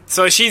 okay.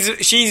 So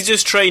she's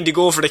just trying to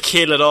go for the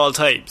kill at all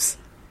times.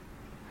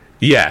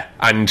 Yeah,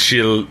 and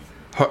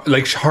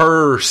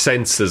her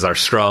senses are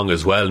strong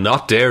as well.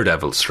 Not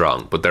Daredevil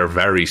strong, but they're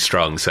very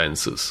strong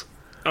senses.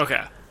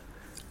 Okay.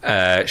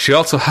 She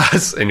also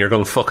has, and you're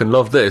going to fucking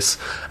love this,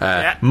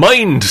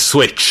 Mind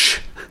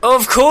Switch.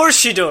 Of course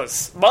she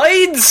does.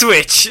 Mind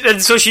Switch.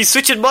 And so she's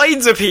switching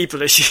minds with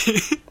people, is she?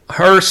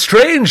 Her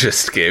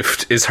strangest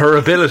gift is her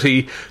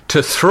ability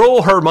to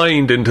throw her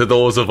mind into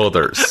those of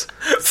others.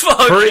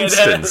 For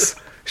instance,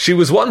 she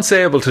was once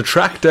able to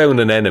track down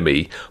an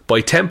enemy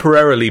by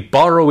temporarily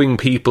borrowing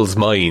people's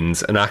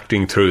minds and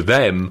acting through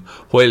them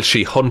while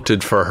she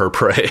hunted for her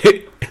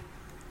prey.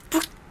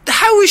 But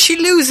how is she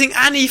losing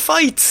any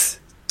fights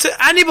to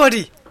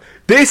anybody?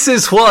 This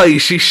is why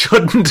she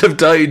shouldn't have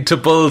died to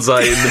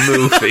Bullseye in the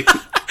movie.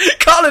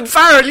 Colin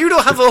Farrell, you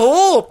don't have a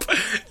hope.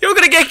 You're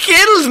going to get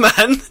killed,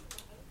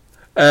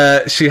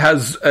 man. She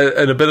has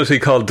an ability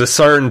called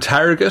Discern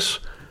Target.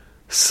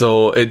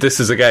 So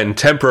this is, again,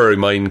 temporary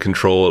mind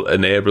control,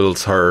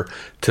 enables her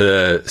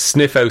to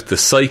sniff out the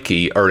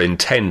psyche or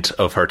intent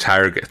of her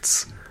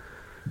targets.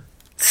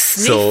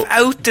 Sniff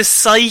out the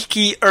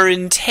psyche or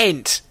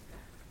intent?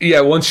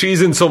 Yeah, once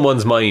she's in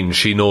someone's mind,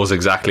 she knows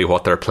exactly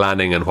what they're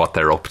planning and what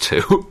they're up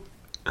to.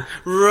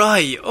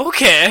 Right,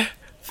 okay.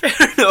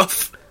 Fair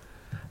enough.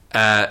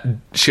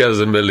 She has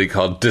an ability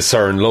called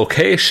Discern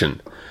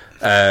Location.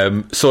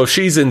 So if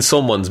she's in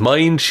someone's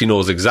mind, she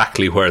knows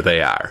exactly where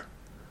they are.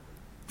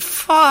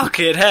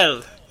 Fucking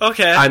hell.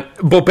 Okay.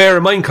 But bear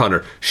in mind,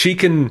 Connor, she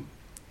can...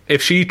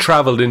 If she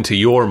travelled into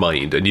your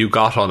mind and you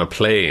got on a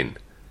plane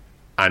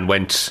and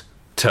went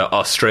to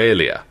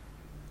Australia,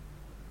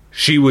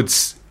 she would...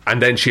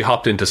 and then she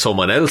hopped into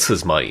someone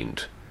else's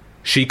mind,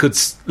 she could,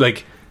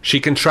 like, she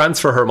can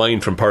transfer her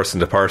mind from person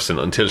to person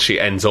until she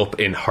ends up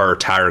in her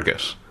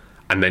target,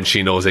 and then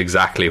she knows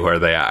exactly where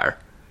they are.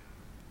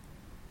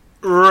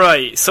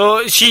 Right,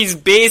 so she's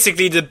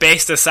basically the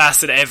best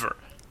assassin ever.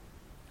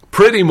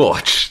 Pretty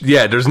much,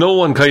 yeah. There's no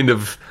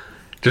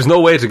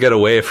way to get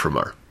away from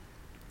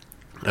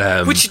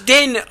her. Which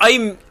then,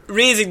 I'm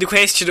raising the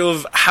question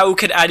of how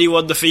can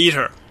anyone defeat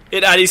her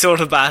in any sort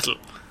of battle?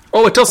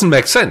 Oh, it doesn't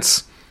make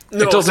sense.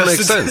 No, it doesn't make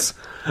sense.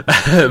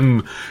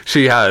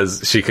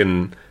 She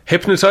can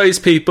hypnotize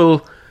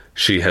people.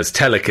 She has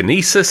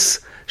telekinesis.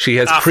 She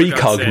has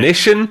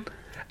precognition.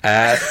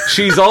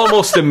 She's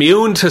almost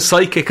immune to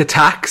psychic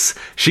attacks.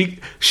 She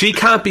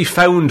can't be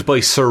found by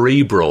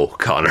Cerebro,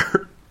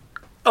 Connor.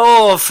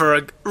 Oh,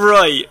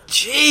 right.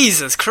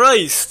 Jesus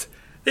Christ.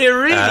 They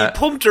really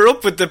pumped her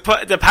up with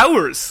the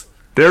powers.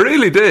 They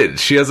really did.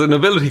 She has an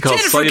ability called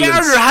Jennifer Silence.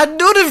 Garner had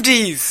none of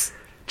these.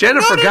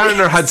 Jennifer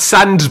Garner had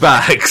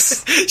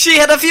sandbags. She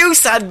had a few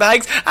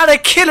sandbags and a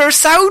killer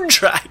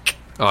soundtrack.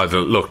 Oh,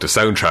 look, the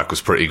soundtrack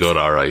was pretty good,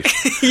 alright.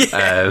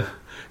 Yeah.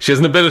 She has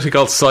an ability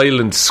called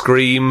Silent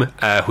Scream,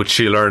 which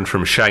she learned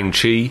from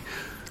Shang-Chi.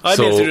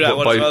 I'm able to do that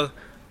one as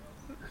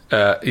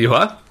well. You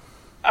what?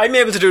 I'm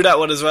able to do that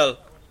one as well.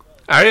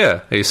 Are you?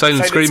 Are you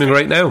silent screaming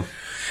right now?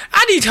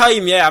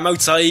 Anytime, yeah, I'm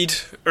outside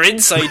or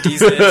inside these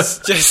days.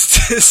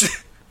 Just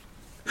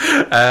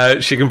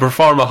she can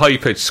perform a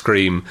high-pitched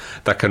scream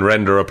that can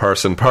render a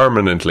person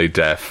permanently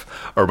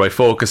deaf, or by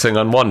focusing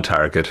on one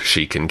target,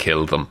 she can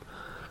kill them.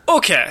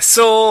 Okay,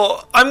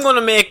 so I'm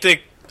going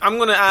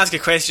to ask a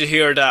question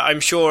here that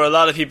I'm sure a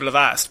lot of people have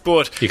asked,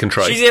 but you can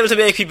try. She's able to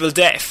make people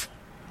deaf.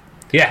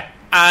 Yeah.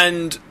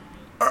 And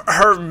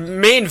her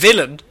main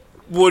villain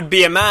would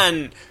be a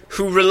man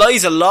who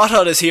relies a lot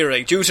on his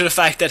hearing due to the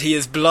fact that he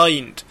is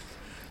blind.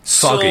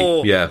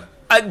 Foggy, yeah.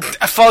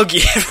 Foggy,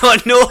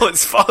 everyone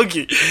knows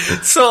Foggy.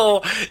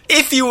 So,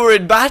 if you were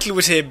in battle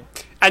with him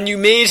and you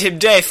made him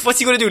deaf, what's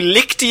he going to do?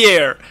 Lick the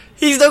air?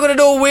 He's not going to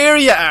know where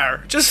you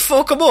are. Just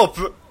fuck him up.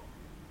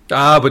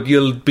 Ah, but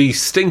you'll be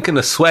stinking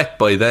a sweat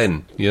by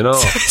then, you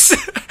know.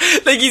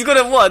 Like, he's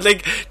going to what?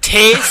 Like,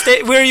 taste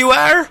it where you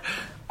are?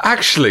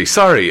 Actually,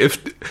 sorry,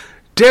 if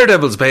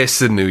Daredevil's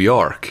based in New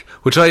York,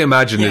 which I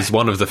imagine is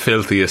one of the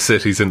filthiest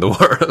cities in the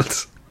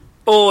world.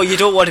 Oh, you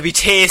don't want to be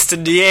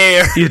tasting the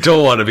air. You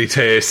don't want to be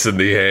tasting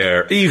the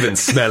air, even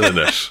smelling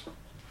it.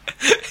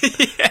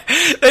 Yeah.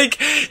 Like,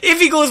 if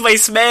he goes by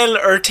smell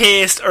or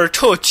taste or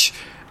touch,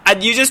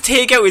 and you just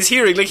take out his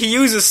hearing, like, he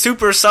uses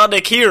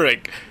supersonic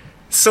hearing.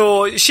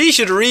 So she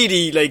should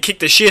really, like, kick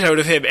the shit out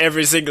of him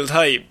every single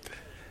time.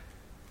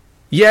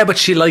 Yeah, but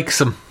she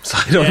likes him, so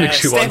I don't think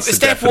she wants to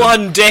Step deafen him.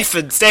 1,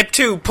 deafen. Step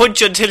 2,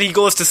 punch until he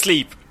goes to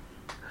sleep.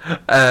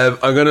 I'm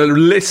going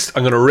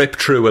to rip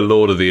through a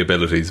load of the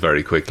abilities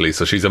very quickly.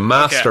 So she's a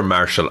master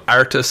martial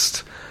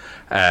artist,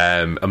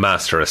 a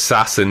master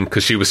assassin,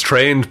 because she was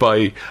trained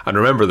by, and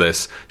remember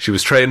this, she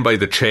was trained by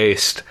the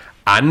Chaste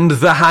and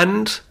the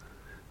Hand.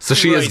 So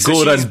she has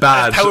good and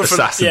bad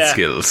assassin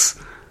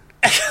skills.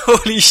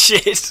 Holy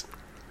shit.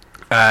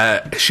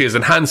 She has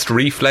enhanced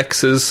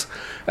reflexes.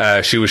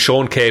 She was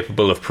shown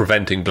capable of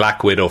preventing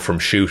Black Widow from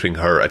shooting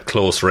her at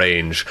close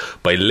range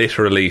by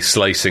literally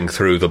slicing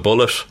through the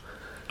bullet.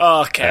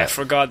 Okay,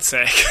 for God's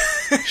sake.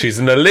 She's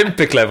an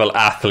Olympic level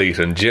athlete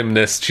and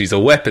gymnast. She's a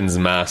weapons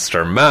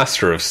master,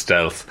 master of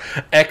stealth,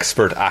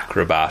 expert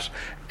acrobat,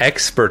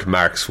 expert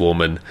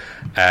markswoman.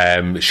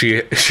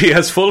 She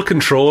has full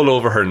control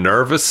over her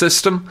nervous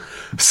system,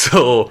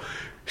 so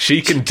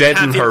she can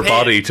deaden her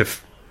body to...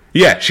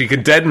 she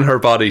can deaden her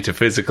body to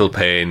physical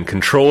pain,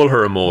 control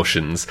her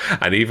emotions,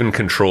 and even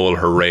control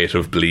her rate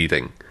of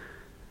bleeding.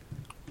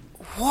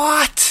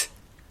 What?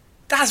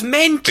 That's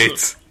mental.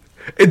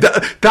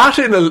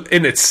 That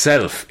in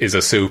itself is a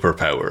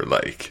superpower,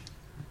 like.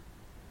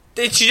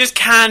 She just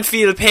can't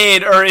feel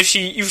pain, or if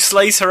you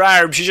slice her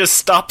arm, she just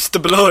stops the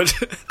blood.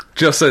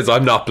 Just says,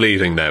 I'm not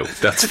bleeding now,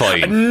 that's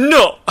fine.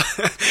 No,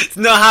 it's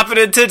not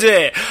happening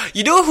today.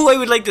 You know who I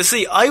would like to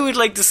see? I would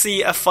like to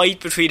see a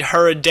fight between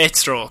her and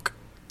Deathstroke.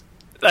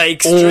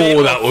 Like,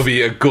 that would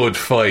be a good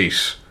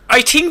fight.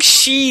 I think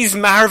she's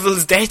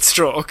Marvel's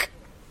Deathstroke.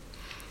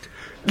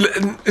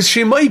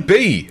 She might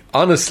be,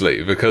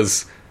 honestly,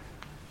 because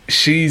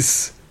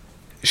she's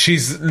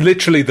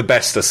literally the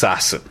best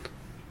assassin,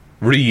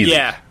 really.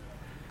 Yeah.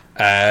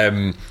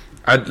 And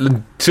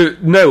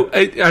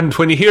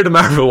when you hear the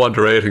Marvel 1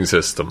 to rating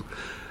system,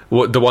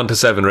 the 1 to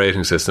 7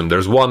 rating system,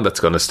 there's one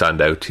that's going to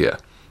stand out to you.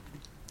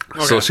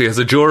 Okay. So she has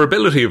a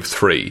durability of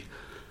 3,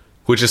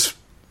 which is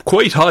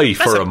quite high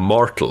for a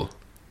mortal.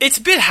 It's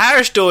a bit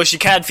harsh though. She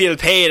can't feel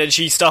pain and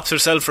she stops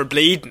herself from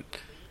bleeding.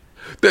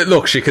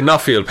 Look, she can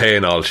not feel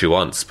pain all she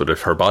wants, but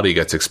if her body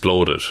gets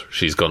exploded,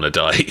 she's gonna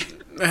die.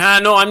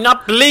 No, I'm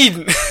not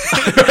bleeding.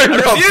 I'm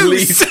not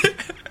bleeding.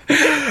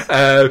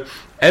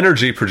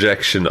 Energy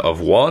projection of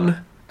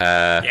 1.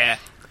 And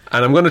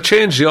I'm going to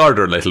change the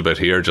order a little bit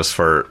here just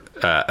for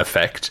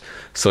effect.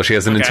 So she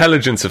has an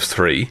intelligence of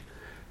 3.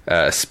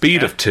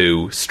 speed of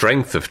 2,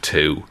 strength of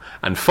 2,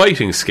 and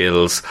fighting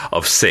skills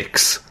of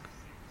 6.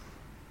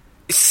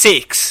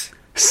 6?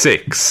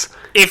 6.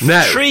 If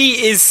now, 3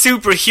 is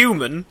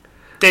superhuman,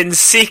 then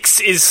 6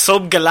 is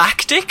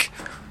subgalactic?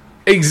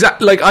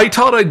 Exactly. Like, I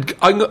thought I'm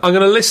going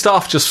to list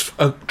off just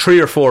 3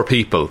 or 4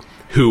 people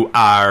who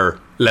are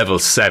level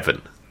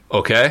 7,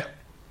 okay?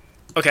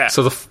 Okay.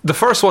 So the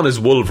first one is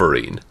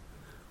Wolverine.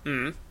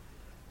 The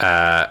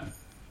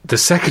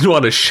second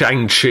one is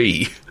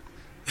Shang-Chi.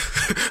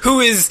 Who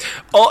is...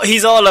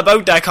 he's all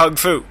about that kung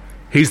fu.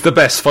 He's the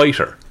best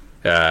fighter.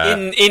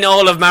 In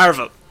all of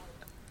Marvel.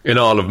 In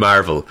all of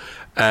Marvel.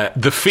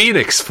 The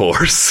Phoenix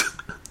Force.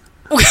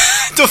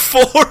 The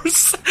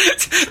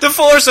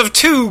Force of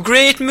 2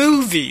 great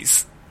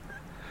movies.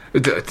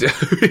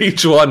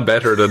 Each one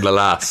better than the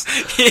last.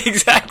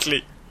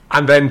 Exactly.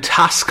 And then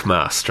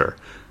Taskmaster,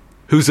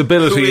 whose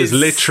ability is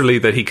literally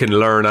that he can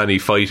learn any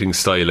fighting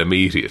style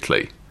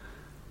immediately.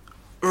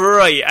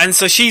 Right, and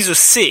so she's a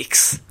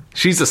 6.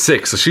 She's a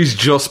 6, so she's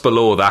just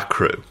below that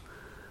crew.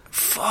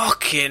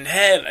 Fucking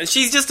hell. And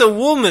she's just a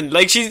woman.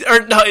 Like, she's... Or,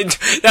 no, I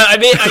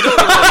mean, I don't...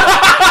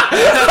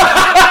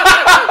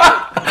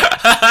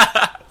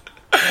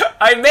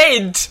 I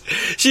meant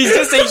she's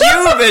just a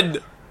human.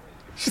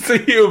 She's a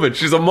human.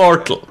 She's a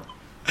mortal.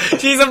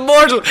 She's a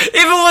mortal. If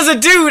it was a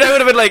dude, I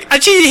would have been like,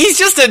 and he's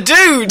just a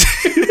dude.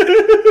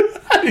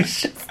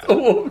 She's just a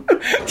woman.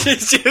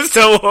 She's just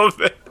a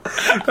woman.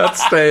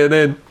 That's staying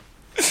in.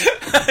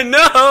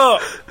 No.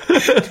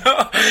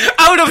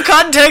 Out of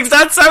context,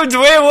 that sounds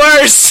way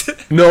worse.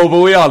 No,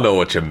 but we all know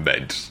what you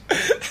meant.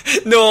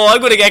 No, I'm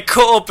going to get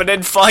cut up and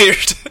then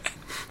fired.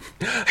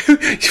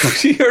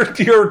 You're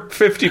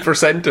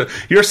 50%.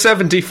 You're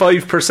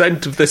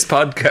 75% of this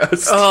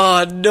podcast.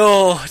 Oh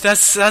no,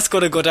 that's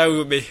gonna go down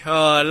with me.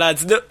 Oh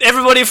lads, no,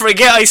 everybody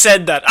forget I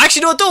said that.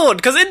 Actually, no, don't,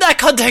 because in that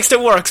context it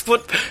works.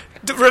 But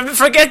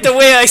forget the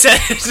way I said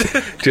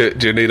it.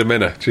 Do you need a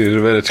minute? Do you need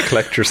a minute to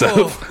collect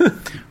yourself?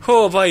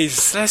 Oh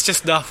boys, let's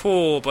just not.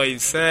 Oh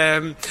boys.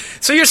 So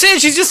you're saying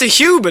she's just a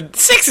human?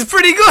 6 is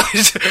pretty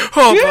good.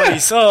 Oh yeah.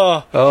 Boys.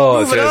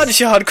 Moving on,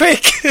 Sean,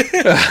 quick.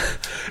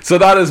 So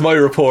that is my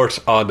report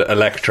on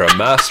Elektra,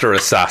 Master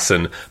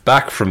Assassin,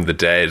 back from the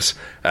dead.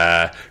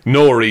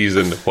 No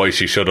reason why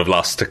she should have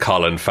lost to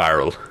Colin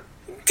Farrell.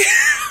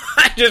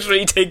 I'm just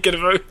rethinking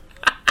about it.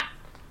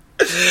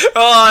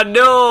 Oh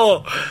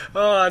no,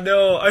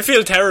 I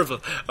feel terrible.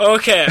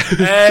 Okay.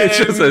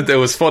 It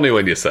was funny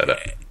when you said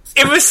it.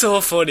 It was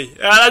so funny.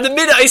 And the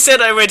minute I said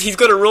I went, he's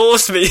going to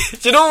roast me.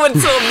 Do you know when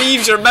something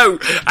leaves your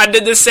mouth and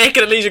then the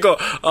second it leaves you go,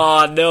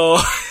 oh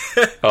no.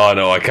 Oh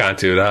no, I can't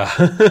do that.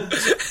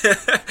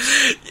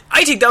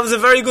 I think that was a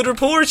very good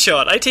report,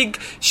 Sean. I think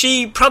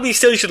she probably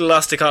still should have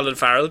lost to Colin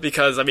Farrell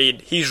because, I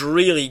mean, he's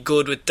really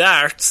good with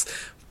darts.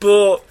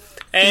 But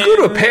he's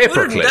good with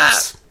paper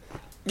clips.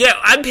 Yeah,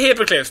 and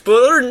paper clips. But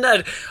other than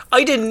that,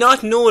 I did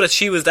not know that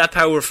she was that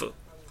powerful.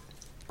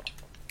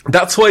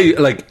 That's why,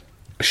 like,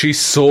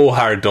 she's so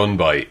hard done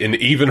by in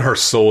even her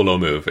solo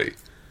movie.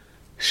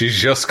 She's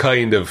just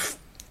kind of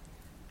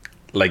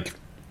like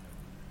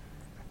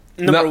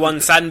number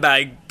one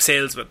sandbag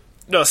salesman.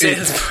 No,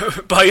 sales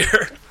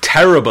buyer.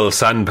 Terrible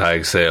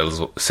sandbag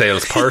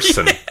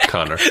salesperson, yeah.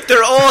 Connor.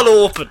 They're all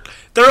open.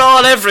 They're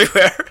all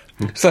everywhere.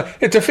 So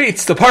it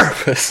defeats the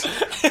purpose.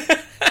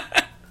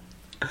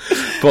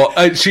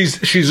 But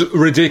she's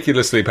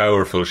ridiculously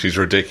powerful. She's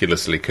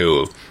ridiculously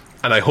cool.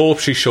 And I hope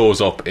she shows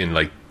up in,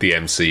 like, the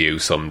MCU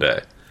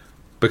someday.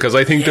 Because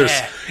I think there's...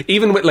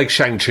 Even with, like,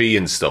 Shang-Chi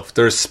and stuff,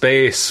 there's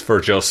space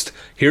for just...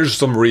 Here's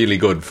some really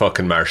good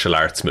fucking martial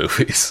arts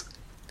movies.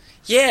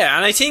 Yeah,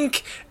 and I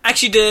think,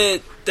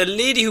 actually, the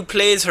lady who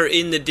plays her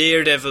in the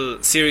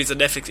Daredevil series on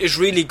Netflix is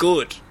really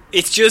good.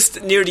 It's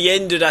just near the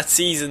end of that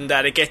season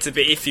that it gets a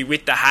bit iffy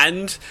with the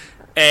hand.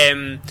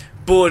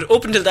 But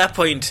up until that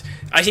point,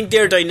 I think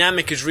their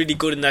dynamic is really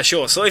good in that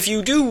show. So if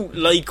you do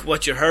like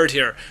what you heard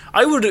here,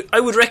 I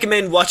would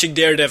recommend watching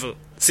Daredevil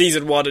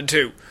season 1 and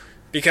 2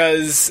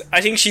 because I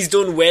think she's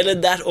done well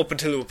in that up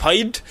until a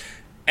point.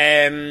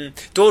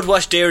 Don't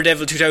watch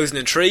Daredevil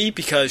 2003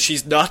 because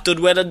she's not done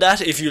well in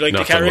that. If you like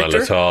the character, not done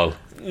well at all.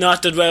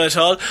 Not done well at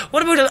all.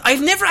 What about?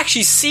 I've never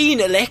actually seen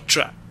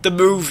Elektra the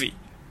movie.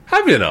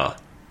 Have you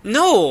not?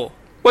 No.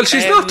 Well,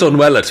 she's not done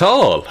well at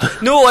all.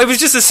 No, I was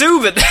just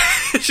assuming.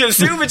 She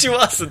assumed she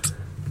wasn't.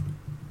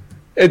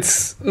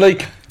 It's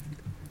like...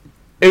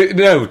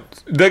 No,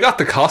 they got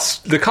the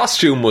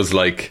costume was,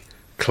 like,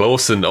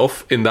 close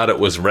enough in that it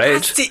was red.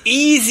 That's the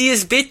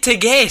easiest bit to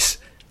get.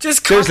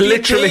 Just copy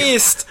and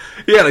paste.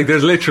 Yeah, like,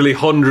 there's literally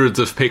hundreds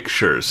of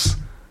pictures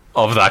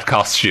of that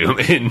costume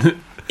in...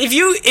 If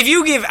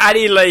you give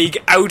any, like,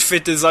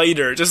 outfit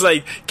designer, just,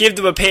 like, give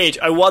them a page,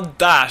 I want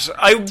that.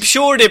 I'm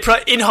sure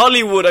in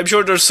Hollywood, I'm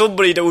sure there's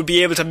somebody that would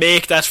be able to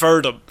make that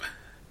for them.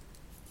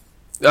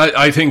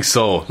 I think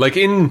so. Like,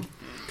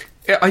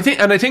 I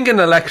think in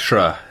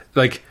Elektra,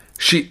 like,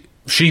 she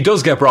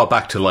does get brought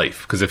back to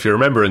life, because if you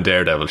remember in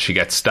Daredevil, she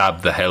gets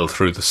stabbed the hell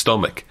through the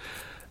stomach.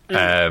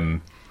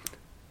 But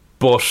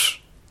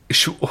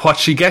what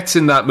she gets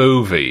in that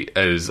movie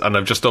is, and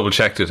I've just double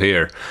checked it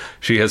here,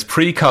 she has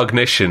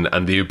precognition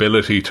and the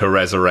ability to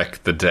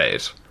resurrect the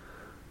dead.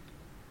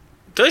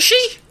 Does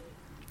she?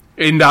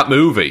 In that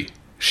movie,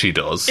 she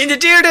does. In the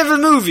Daredevil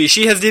movie,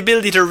 she has the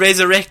ability to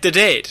resurrect the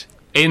dead.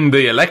 In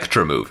the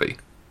Elektra movie.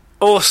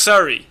 Oh,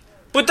 sorry.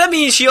 But that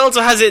means she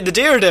also has it in the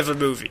Daredevil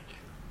movie.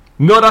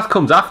 No, that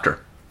comes after.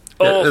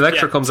 Oh,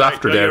 Elektra comes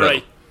after Daredevil.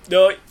 Right.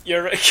 No,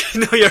 you're right.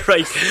 No, you're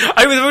right.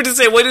 I was about to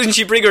say, why doesn't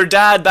she bring her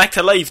dad back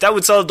to life? That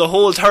would solve the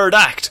whole third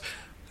act.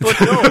 But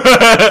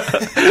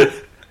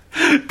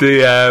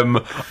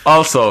no.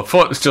 Also,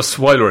 just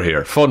while we're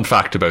here, fun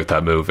fact about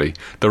that movie: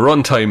 the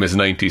runtime is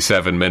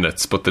 97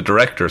 minutes, but the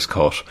director's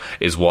cut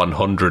is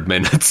 100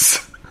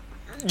 minutes.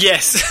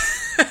 Yes.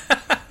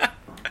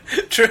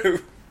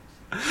 True.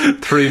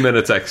 3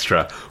 minutes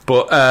extra.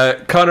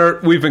 But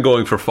Connor, we've been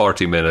going for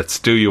 40 minutes.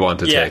 Do you want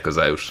to take us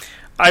out?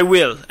 I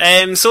will.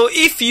 So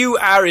if you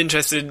are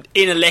interested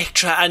in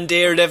Elektra and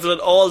Daredevil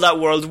and all that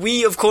world,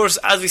 we, of course,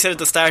 as we said at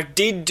the start,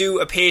 did do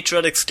a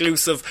Patreon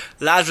exclusive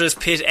Lazarus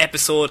Pit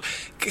episode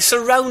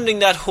surrounding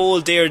that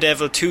whole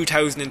Daredevil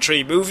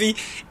 2003 movie.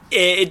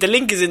 The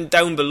link is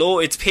down below.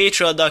 It's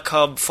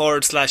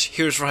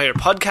patreon.com/Heroes for Hire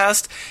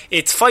podcast.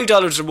 It's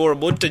 $5 or more a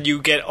month and you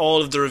get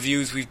all of the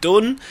reviews we've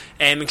done,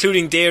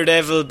 including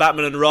Daredevil,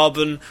 Batman and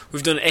Robin.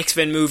 We've done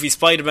X-Men movies,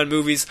 Spider-Man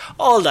movies,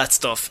 all that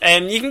stuff.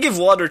 You can give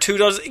 $1 or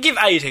 $2, give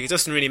anything, it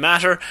doesn't really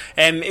matter.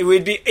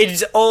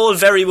 It's all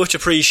very much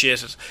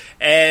appreciated.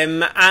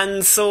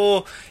 And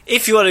so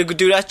if you want to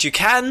do that, you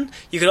can.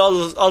 You can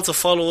also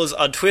follow us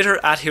on Twitter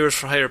at Heroes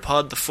for Hire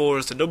Pod. The 4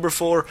 is the number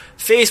 4.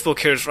 Facebook,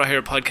 Heroes for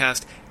Hire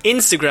Podcast.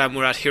 Instagram,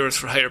 we're at Heroes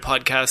for Hire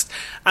Podcast.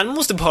 And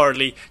most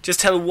importantly, just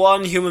tell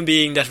one human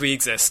being that we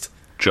exist.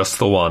 Just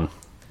the one.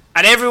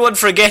 And everyone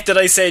forget that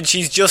I said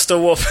she's just a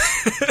whoop.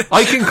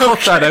 I can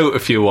cut that out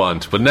if you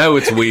want, but now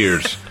it's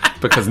weird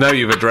because now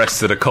you've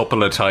addressed it a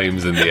couple of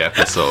times in the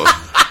episode.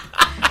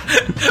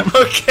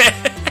 Okay.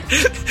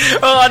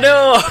 Oh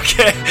no,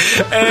 okay.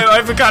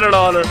 I'm Connor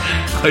Lawler.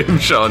 I'm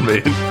Sean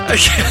Meehan.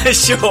 Okay,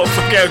 shut up.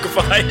 Okay,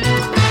 goodbye.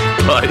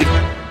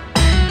 Bye.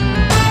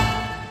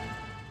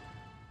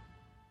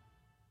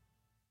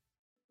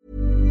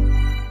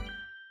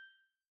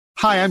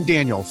 Hi, I'm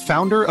Daniel,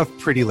 founder of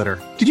Pretty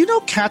Litter. Did you know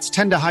cats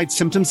tend to hide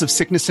symptoms of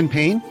sickness and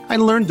pain? I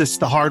learned this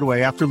the hard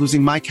way after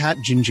losing my cat,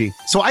 Gingy.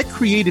 So I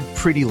created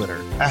Pretty Litter,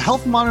 a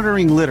health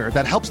monitoring litter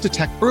that helps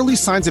detect early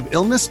signs of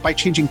illness by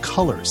changing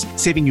colors,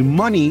 saving you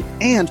money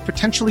and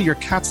potentially your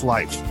cat's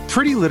life.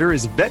 Pretty Litter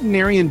is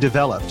veterinarian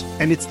developed,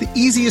 and it's the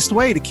easiest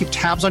way to keep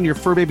tabs on your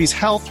fur baby's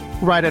health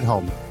right at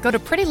home. Go to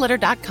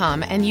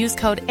prettylitter.com and use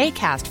code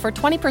ACAST for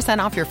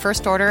 20% off your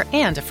first order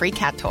and a free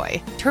cat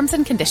toy. Terms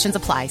and conditions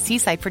apply. See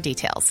site for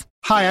details.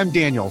 Hi, I'm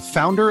Daniel,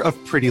 founder of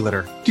Pretty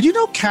Litter. Did you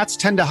know cats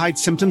tend to hide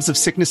symptoms of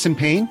sickness and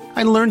pain?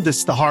 I learned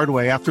this the hard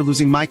way after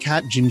losing my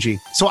cat,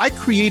 Gingy. So I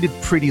created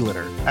Pretty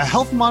Litter, a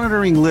health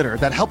monitoring litter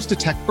that helps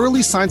detect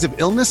early signs of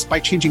illness by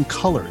changing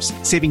colors,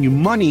 saving you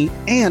money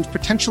and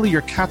potentially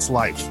your cat's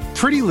life.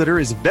 Pretty Litter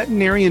is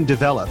veterinarian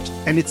developed,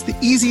 and it's the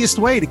easiest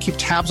way to keep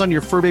tabs on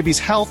your fur baby's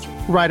health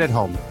right at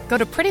home. Go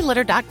to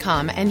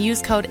prettylitter.com and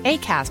use code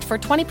ACAST for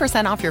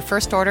 20% off your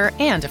first order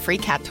and a free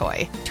cat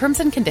toy. Terms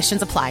and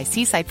conditions apply.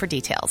 See site for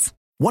details.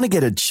 Want to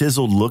get a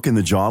chiseled look in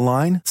the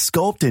jawline?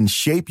 Sculpt and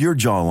shape your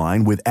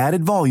jawline with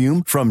added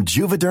volume from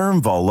Juvederm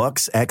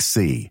Volux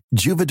XC.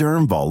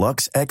 Juvederm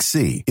Volux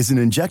XC is an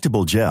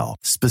injectable gel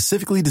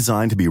specifically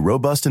designed to be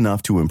robust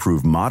enough to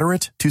improve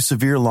moderate to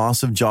severe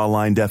loss of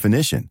jawline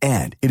definition.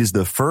 And it is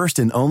the first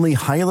and only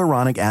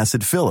hyaluronic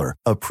acid filler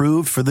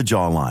approved for the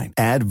jawline.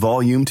 Add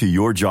volume to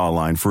your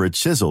jawline for a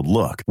chiseled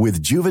look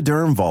with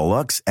Juvederm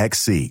Volux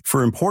XC.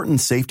 For important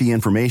safety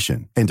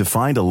information and to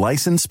find a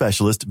licensed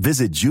specialist,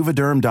 visit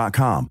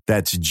Juvederm.com.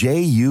 That's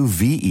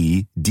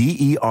Juvederm.com.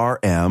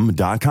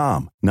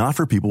 Not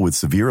for people with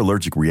severe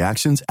allergic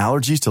reactions,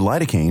 allergies to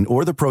lidocaine,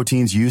 or the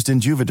proteins used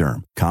in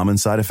Juvederm. Common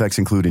side effects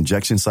include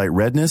injection site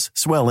redness,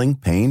 swelling,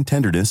 pain,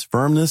 tenderness,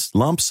 firmness,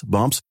 lumps,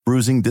 bumps,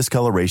 bruising,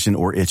 discoloration,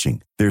 or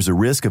itching. There's a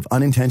risk of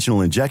unintentional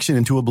injection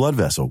into a blood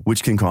vessel,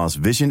 which can cause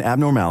vision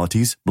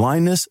abnormalities,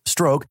 blindness,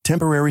 stroke,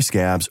 temporary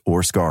scabs,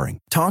 or scarring.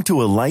 Talk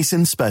to a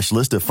licensed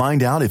specialist to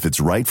find out if it's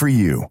right for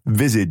you.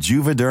 Visit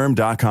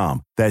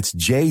Juvederm.com. That's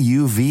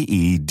Juvederm.com.